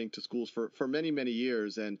 distance learning to schools for many, many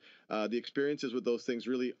years. And the experiences with those things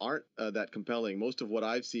really aren't that compelling. Most of what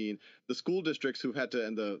I've seen, the school districts who've had to,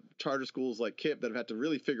 and the charter schools like KIPP that have had to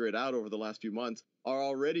really figure it out over the last few months, are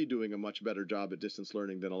already doing a much better job at distance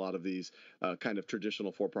learning than a lot of these kind of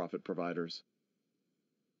traditional for-profit providers.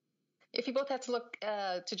 If you both had to look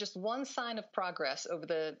to just one sign of progress over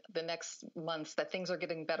the next months that things are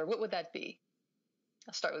getting better, what would that be?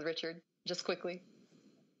 I'll start with Richard, just quickly.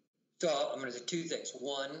 So I'm going to say two things.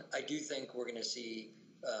 One, I do think we're going to see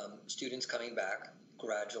students coming back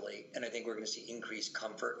gradually, and I think we're going to see increased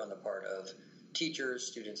comfort on the part of teachers,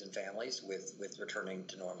 students, and families with returning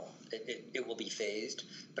to normal. It will be phased,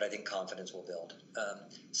 but I think confidence will build.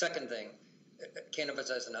 Second thing, can't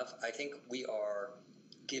emphasize enough, I think we are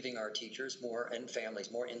giving our teachers more and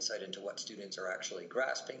families more insight into what students are actually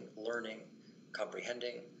grasping, learning,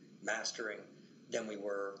 comprehending, mastering than we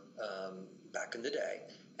were back in the day.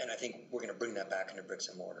 And I think we're going to bring that back into bricks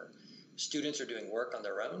and mortar. Students are doing work on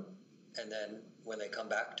their own, and then when they come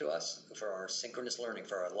back to us for our synchronous learning,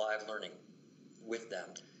 for our live learning with them,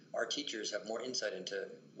 our teachers have more insight into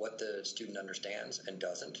what the student understands and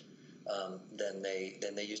doesn't than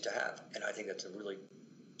they used to have. And I think that's a really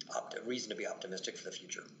reason to be optimistic for the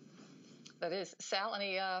future. That is. Sal,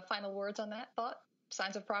 any final words on that thought?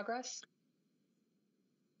 Signs of progress?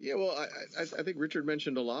 Yeah, well, I think Richard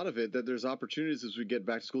mentioned a lot of it, that there's opportunities as we get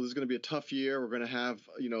back to school. This is going to be a tough year. We're going to have,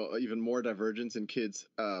 even more divergence in kids'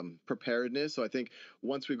 preparedness. So I think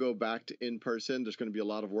once we go back to in-person, there's going to be a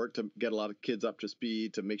lot of work to get a lot of kids up to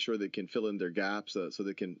speed, to make sure they can fill in their gaps so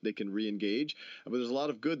they can re-engage. But there's a lot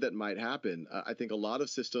of good that might happen. I think a lot of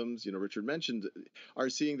systems, Richard mentioned, are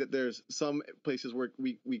seeing that there's some places where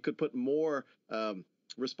we could put more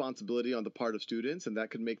responsibility on the part of students, and that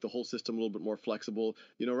could make the whole system a little bit more flexible.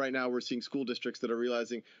 Right now we're seeing school districts that are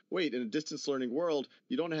realizing, wait, in a distance learning world,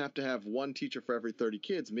 you don't have to have one teacher for every 30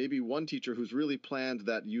 kids. Maybe one teacher who's really planned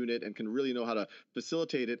that unit and can really know how to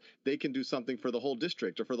facilitate it, they can do something for the whole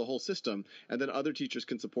district or for the whole system, and then other teachers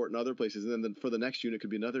can support in other places, and then for the next unit could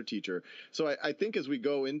be another teacher. So I think as we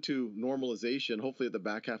go into normalization, hopefully at the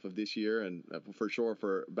back half of this year and for sure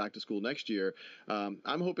for back to school next year,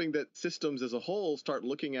 I'm hoping that systems as a whole start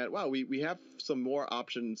looking at, wow, we have some more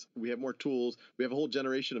options, we have more tools, we have a whole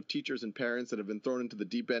generation of teachers and parents that have been thrown into the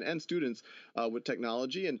deep end, and students with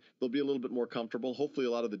technology, and they'll be a little bit more comfortable. Hopefully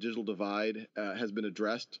a lot of the digital divide has been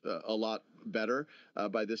addressed a lot better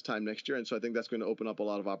by this time next year, and so I think that's going to open up a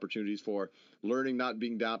lot of opportunities for learning not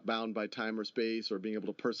being bound by time or space, or being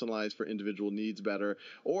able to personalize for individual needs better,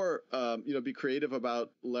 or be creative about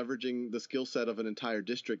leveraging the skill set of an entire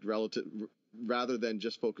district rather than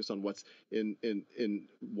just focus on what's in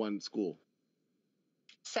one school.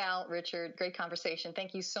 Sal, Richard, great conversation.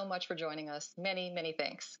 Thank you so much for joining us. Many, many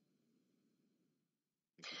thanks.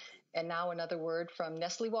 And now another word from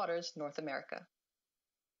Nestlé Waters, North America.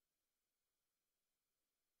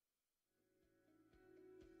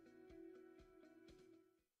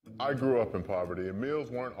 I grew up in poverty, and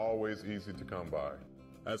meals weren't always easy to come by.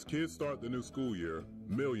 As kids start the new school year,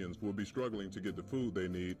 millions will be struggling to get the food they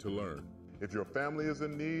need to learn. If your family is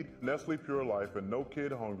in need, Nestlé Pure Life and No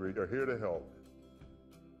Kid Hungry are here to help.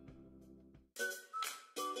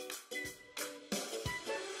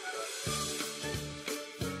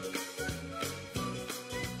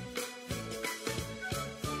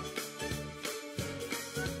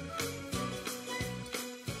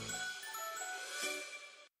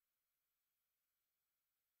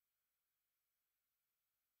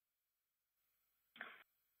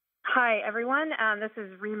 Hi, everyone. This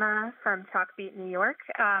is Rima from Chalkbeat, New York,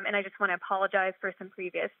 and I just want to apologize for some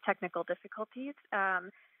previous technical difficulties.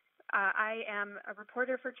 I am a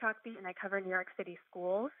reporter for Chalkbeat, and I cover New York City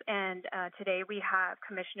schools, and today we have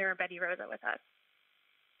Commissioner Betty Rosa with us.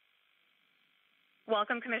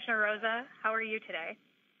 Welcome, Commissioner Rosa. How are you today?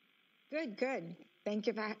 Good. Thank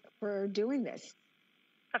you for doing this.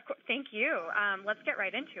 Of course. Thank you. Let's get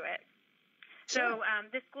right into it. So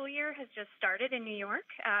this school year has just started in New York.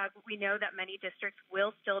 We know that many districts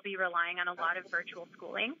will still be relying on a lot of virtual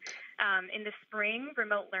schooling. In the spring,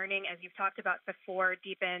 remote learning, as you've talked about before,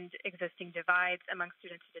 deepened existing divides among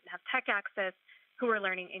students who didn't have tech access, who were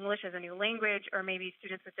learning English as a new language, or maybe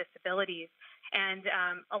students with disabilities. And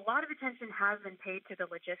a lot of attention has been paid to the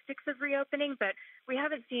logistics of reopening, but we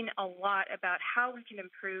haven't seen a lot about how we can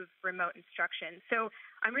improve remote instruction. So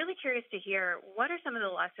I'm really curious to hear, what are some of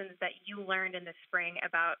the lessons that you learned in the spring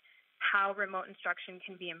about how remote instruction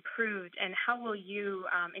can be improved, and how will you,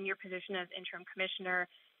 in your position as interim commissioner,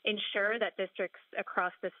 ensure that districts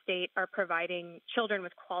across the state are providing children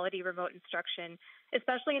with quality remote instruction,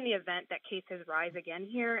 especially in the event that cases rise again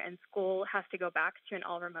here and school has to go back to an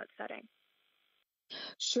all-remote setting?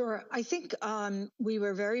 Sure. I think we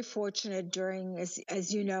were very fortunate during,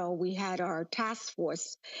 as you know, we had our task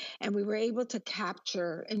force, and we were able to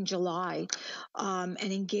capture in July and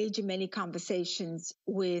engage in many conversations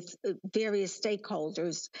with various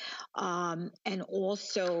stakeholders and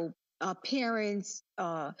also parents,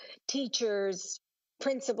 teachers,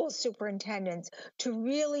 principals, superintendents, to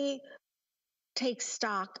really take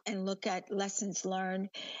stock and look at lessons learned,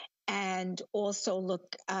 and also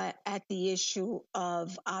look at the issue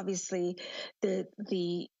of, obviously,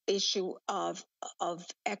 the issue of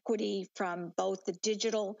equity from both the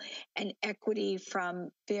digital and equity from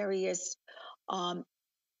various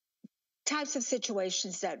types of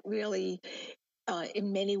situations that really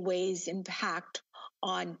in many ways impact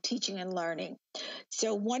on teaching and learning.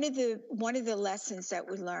 So one of the lessons that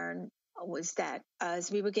we learned was that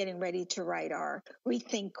as we were getting ready to write our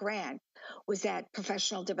Rethink grant, was that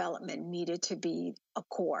professional development needed to be a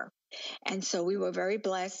core. And so we were very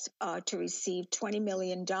blessed to receive $20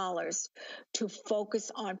 million to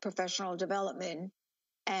focus on professional development,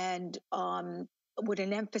 and with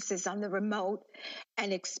an emphasis on the remote,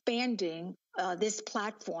 and expanding this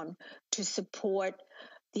platform to support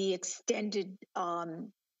the extended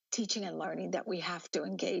teaching and learning that we have to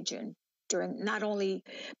engage in, during, not only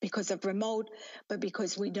because of remote, but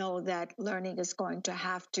because we know that learning is going to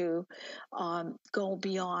have to go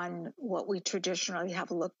beyond what we traditionally have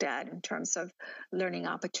looked at in terms of learning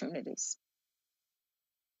opportunities.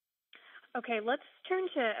 Okay, let's turn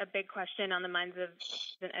to a big question on the minds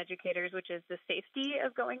of educators, which is the safety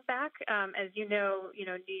of going back. As you know,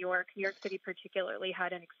 New York City particularly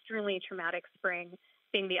had an extremely traumatic spring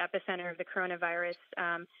being the epicenter of the coronavirus.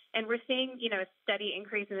 And we're seeing, a steady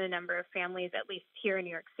increase in the number of families, at least here in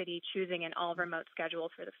New York City, choosing an all-remote schedule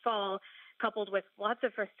for the fall, coupled with lots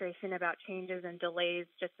of frustration about changes and delays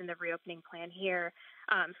just in the reopening plan here.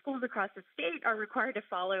 Schools across the state are required to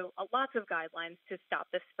follow lots of guidelines to stop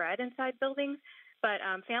the spread inside buildings. But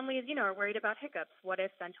families, are worried about hiccups. What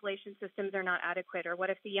if ventilation systems are not adequate? Or what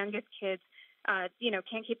if the youngest kids,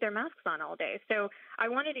 can't keep their masks on all day? So I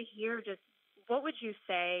wanted to hear just what would you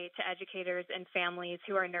say to educators and families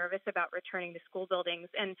who are nervous about returning to school buildings?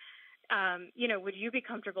 And, would you be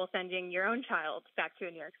comfortable sending your own child back to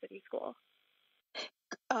a New York City school?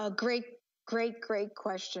 Great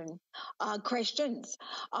question. Questions.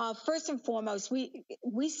 First and foremost,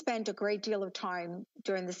 we spent a great deal of time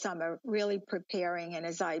during the summer really preparing, and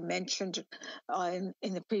as I mentioned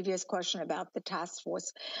in the previous question about the task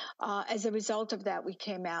force, as a result of that, we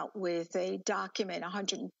came out with a document,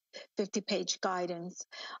 150-page guidance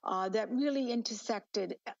that really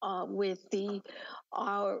intersected with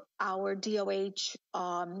our DOH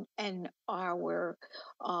and our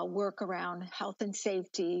work around health and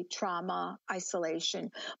safety, trauma, isolation,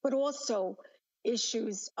 but also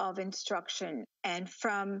issues of instruction. And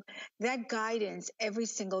from that guidance, every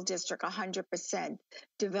single district, 100%,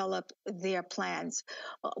 developed their plans.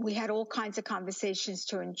 We had all kinds of conversations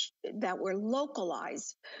that were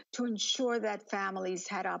localized to ensure that families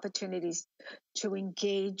had opportunities to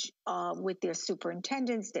engage with their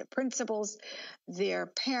superintendents, their principals, their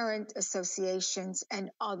parent associations, and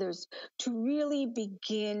others to really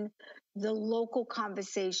begin the local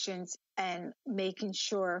conversations and making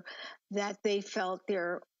sure that they felt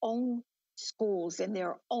their own schools and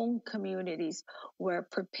their own communities were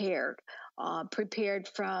prepared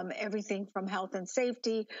from everything from health and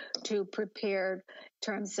safety to prepared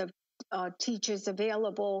in terms of teachers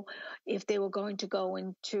available, if they were going to go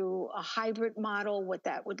into a hybrid model, what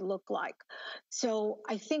that would look like. So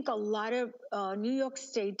I think a lot of New York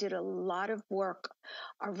State did a lot of work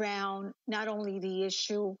around not only the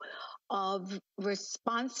issue of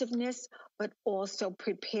responsiveness, but also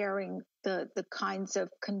preparing the kinds of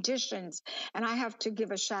conditions. And I have to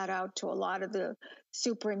give a shout out to a lot of the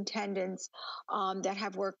superintendents that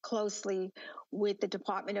have worked closely with the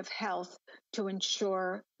Department of Health to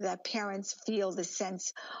ensure that parents feel the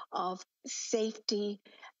sense of safety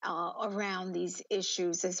around these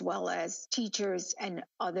issues, as well as teachers and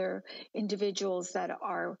other individuals that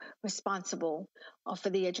are responsible for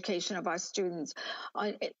the education of our students.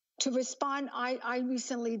 To respond, I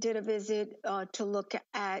recently did a visit to look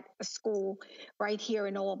at a school right here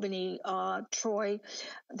in Albany, Troy,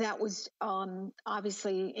 that was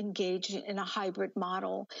obviously engaged in a hybrid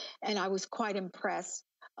model. And I was quite impressed,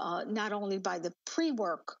 not only by the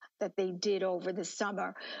pre-work that they did over the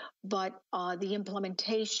summer, but the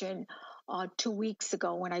implementation 2 weeks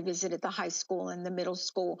ago when I visited the high school and the middle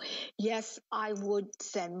school. Yes, I would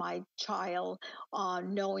send my child,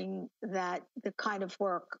 knowing that the kind of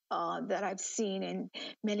work that I've seen in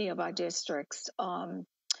many of our districts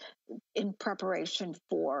in preparation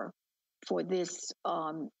for this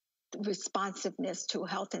responsiveness to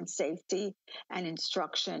health and safety and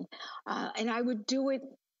instruction. And I would do it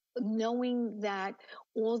knowing that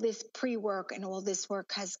all this pre-work and all this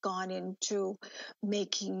work has gone into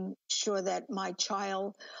making sure that my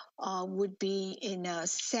child would be in a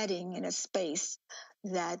setting, in a space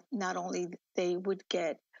that not only they would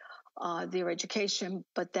get their education,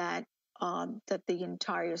 but that the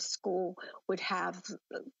entire school would have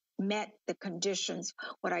met the conditions,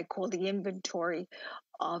 what I call the inventory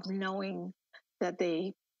of knowing that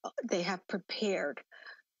they have prepared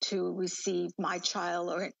to receive my child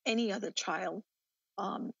or any other child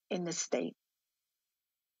in the state.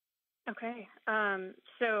 Okay.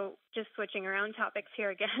 So just switching around topics here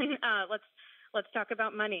again, let's talk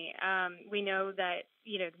about money. We know that,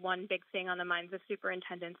 one big thing on the minds of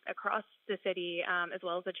superintendents across the city, as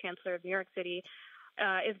well as the Chancellor of New York City,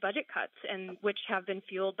 is budget cuts, and which have been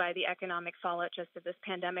fueled by the economic fallout just of this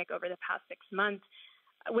pandemic over the past 6 months.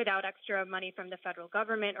 Without extra money from the federal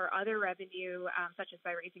government or other revenue, such as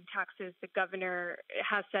by raising taxes, the governor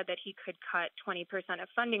has said that he could cut 20% of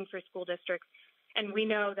funding for school districts. And we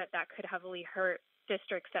know that could heavily hurt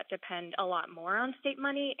districts that depend a lot more on state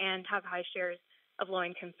money and have high shares of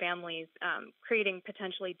low-income families, creating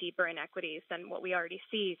potentially deeper inequities than what we already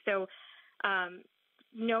see. So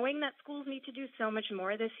knowing that schools need to do so much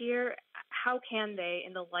more this year, how can they,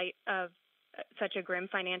 in the light of such a grim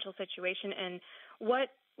financial situation, and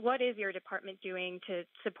what is your department doing to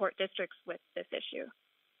support districts with this issue?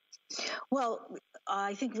 Well,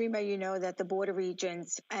 I think, Rima, you know that the Board of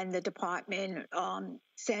Regents and the department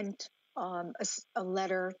sent a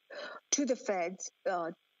letter to the feds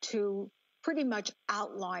to pretty much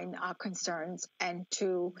outline our concerns and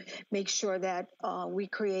to make sure that we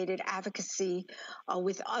created advocacy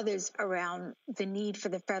with others around the need for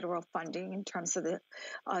the federal funding in terms of the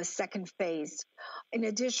second phase. In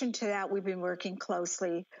addition to that, we've been working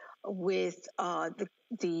closely with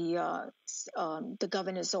the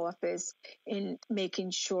governor's office in making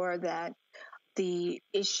sure that the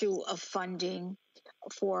issue of funding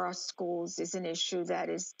for our schools is an issue that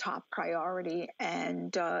is top priority.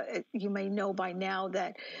 And you may know by now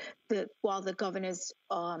that while the governor's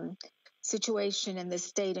situation and the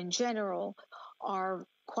state in general are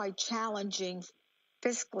quite challenging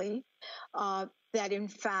fiscally, that in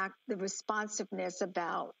fact the responsiveness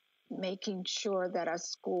about making sure that our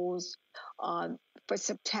schools for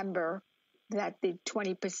September, that the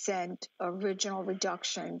 20% original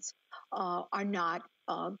reductions are not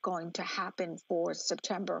going to happen for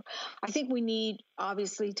September. I think we need,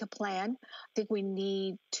 obviously, to plan. I think we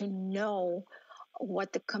need to know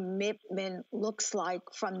what the commitment looks like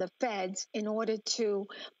from the feds in order to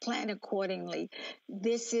plan accordingly.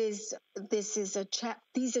 These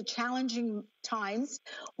are challenging times.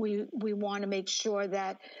 We want to make sure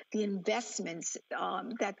that the investments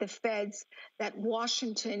that the feds, that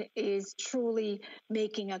Washington is truly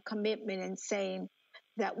making a commitment and saying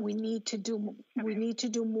that we need to do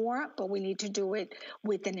more, but we need to do it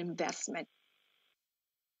with an investment.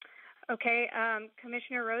 Okay,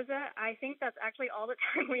 Commissioner Rosa, I think that's actually all the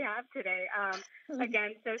time we have today.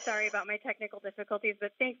 Again, so sorry about my technical difficulties,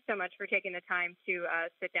 but thanks so much for taking the time to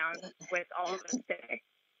sit down with all of us today.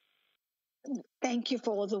 Thank you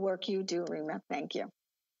for all the work you do, Rima. Thank you.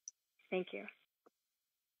 Thank you.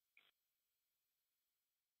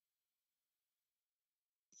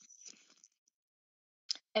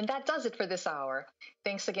 And that does it for this hour.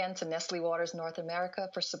 Thanks again to Nestlé Waters North America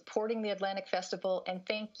for supporting the Atlantic Festival, and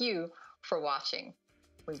thank you for watching.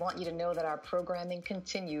 We want you to know that our programming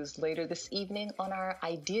continues later this evening on our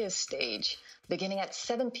Ideas stage. Beginning at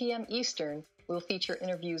 7 p.m. Eastern, we'll feature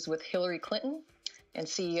interviews with Hillary Clinton and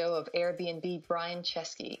CEO of Airbnb, Brian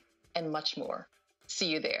Chesky, and much more. See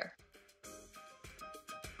you there.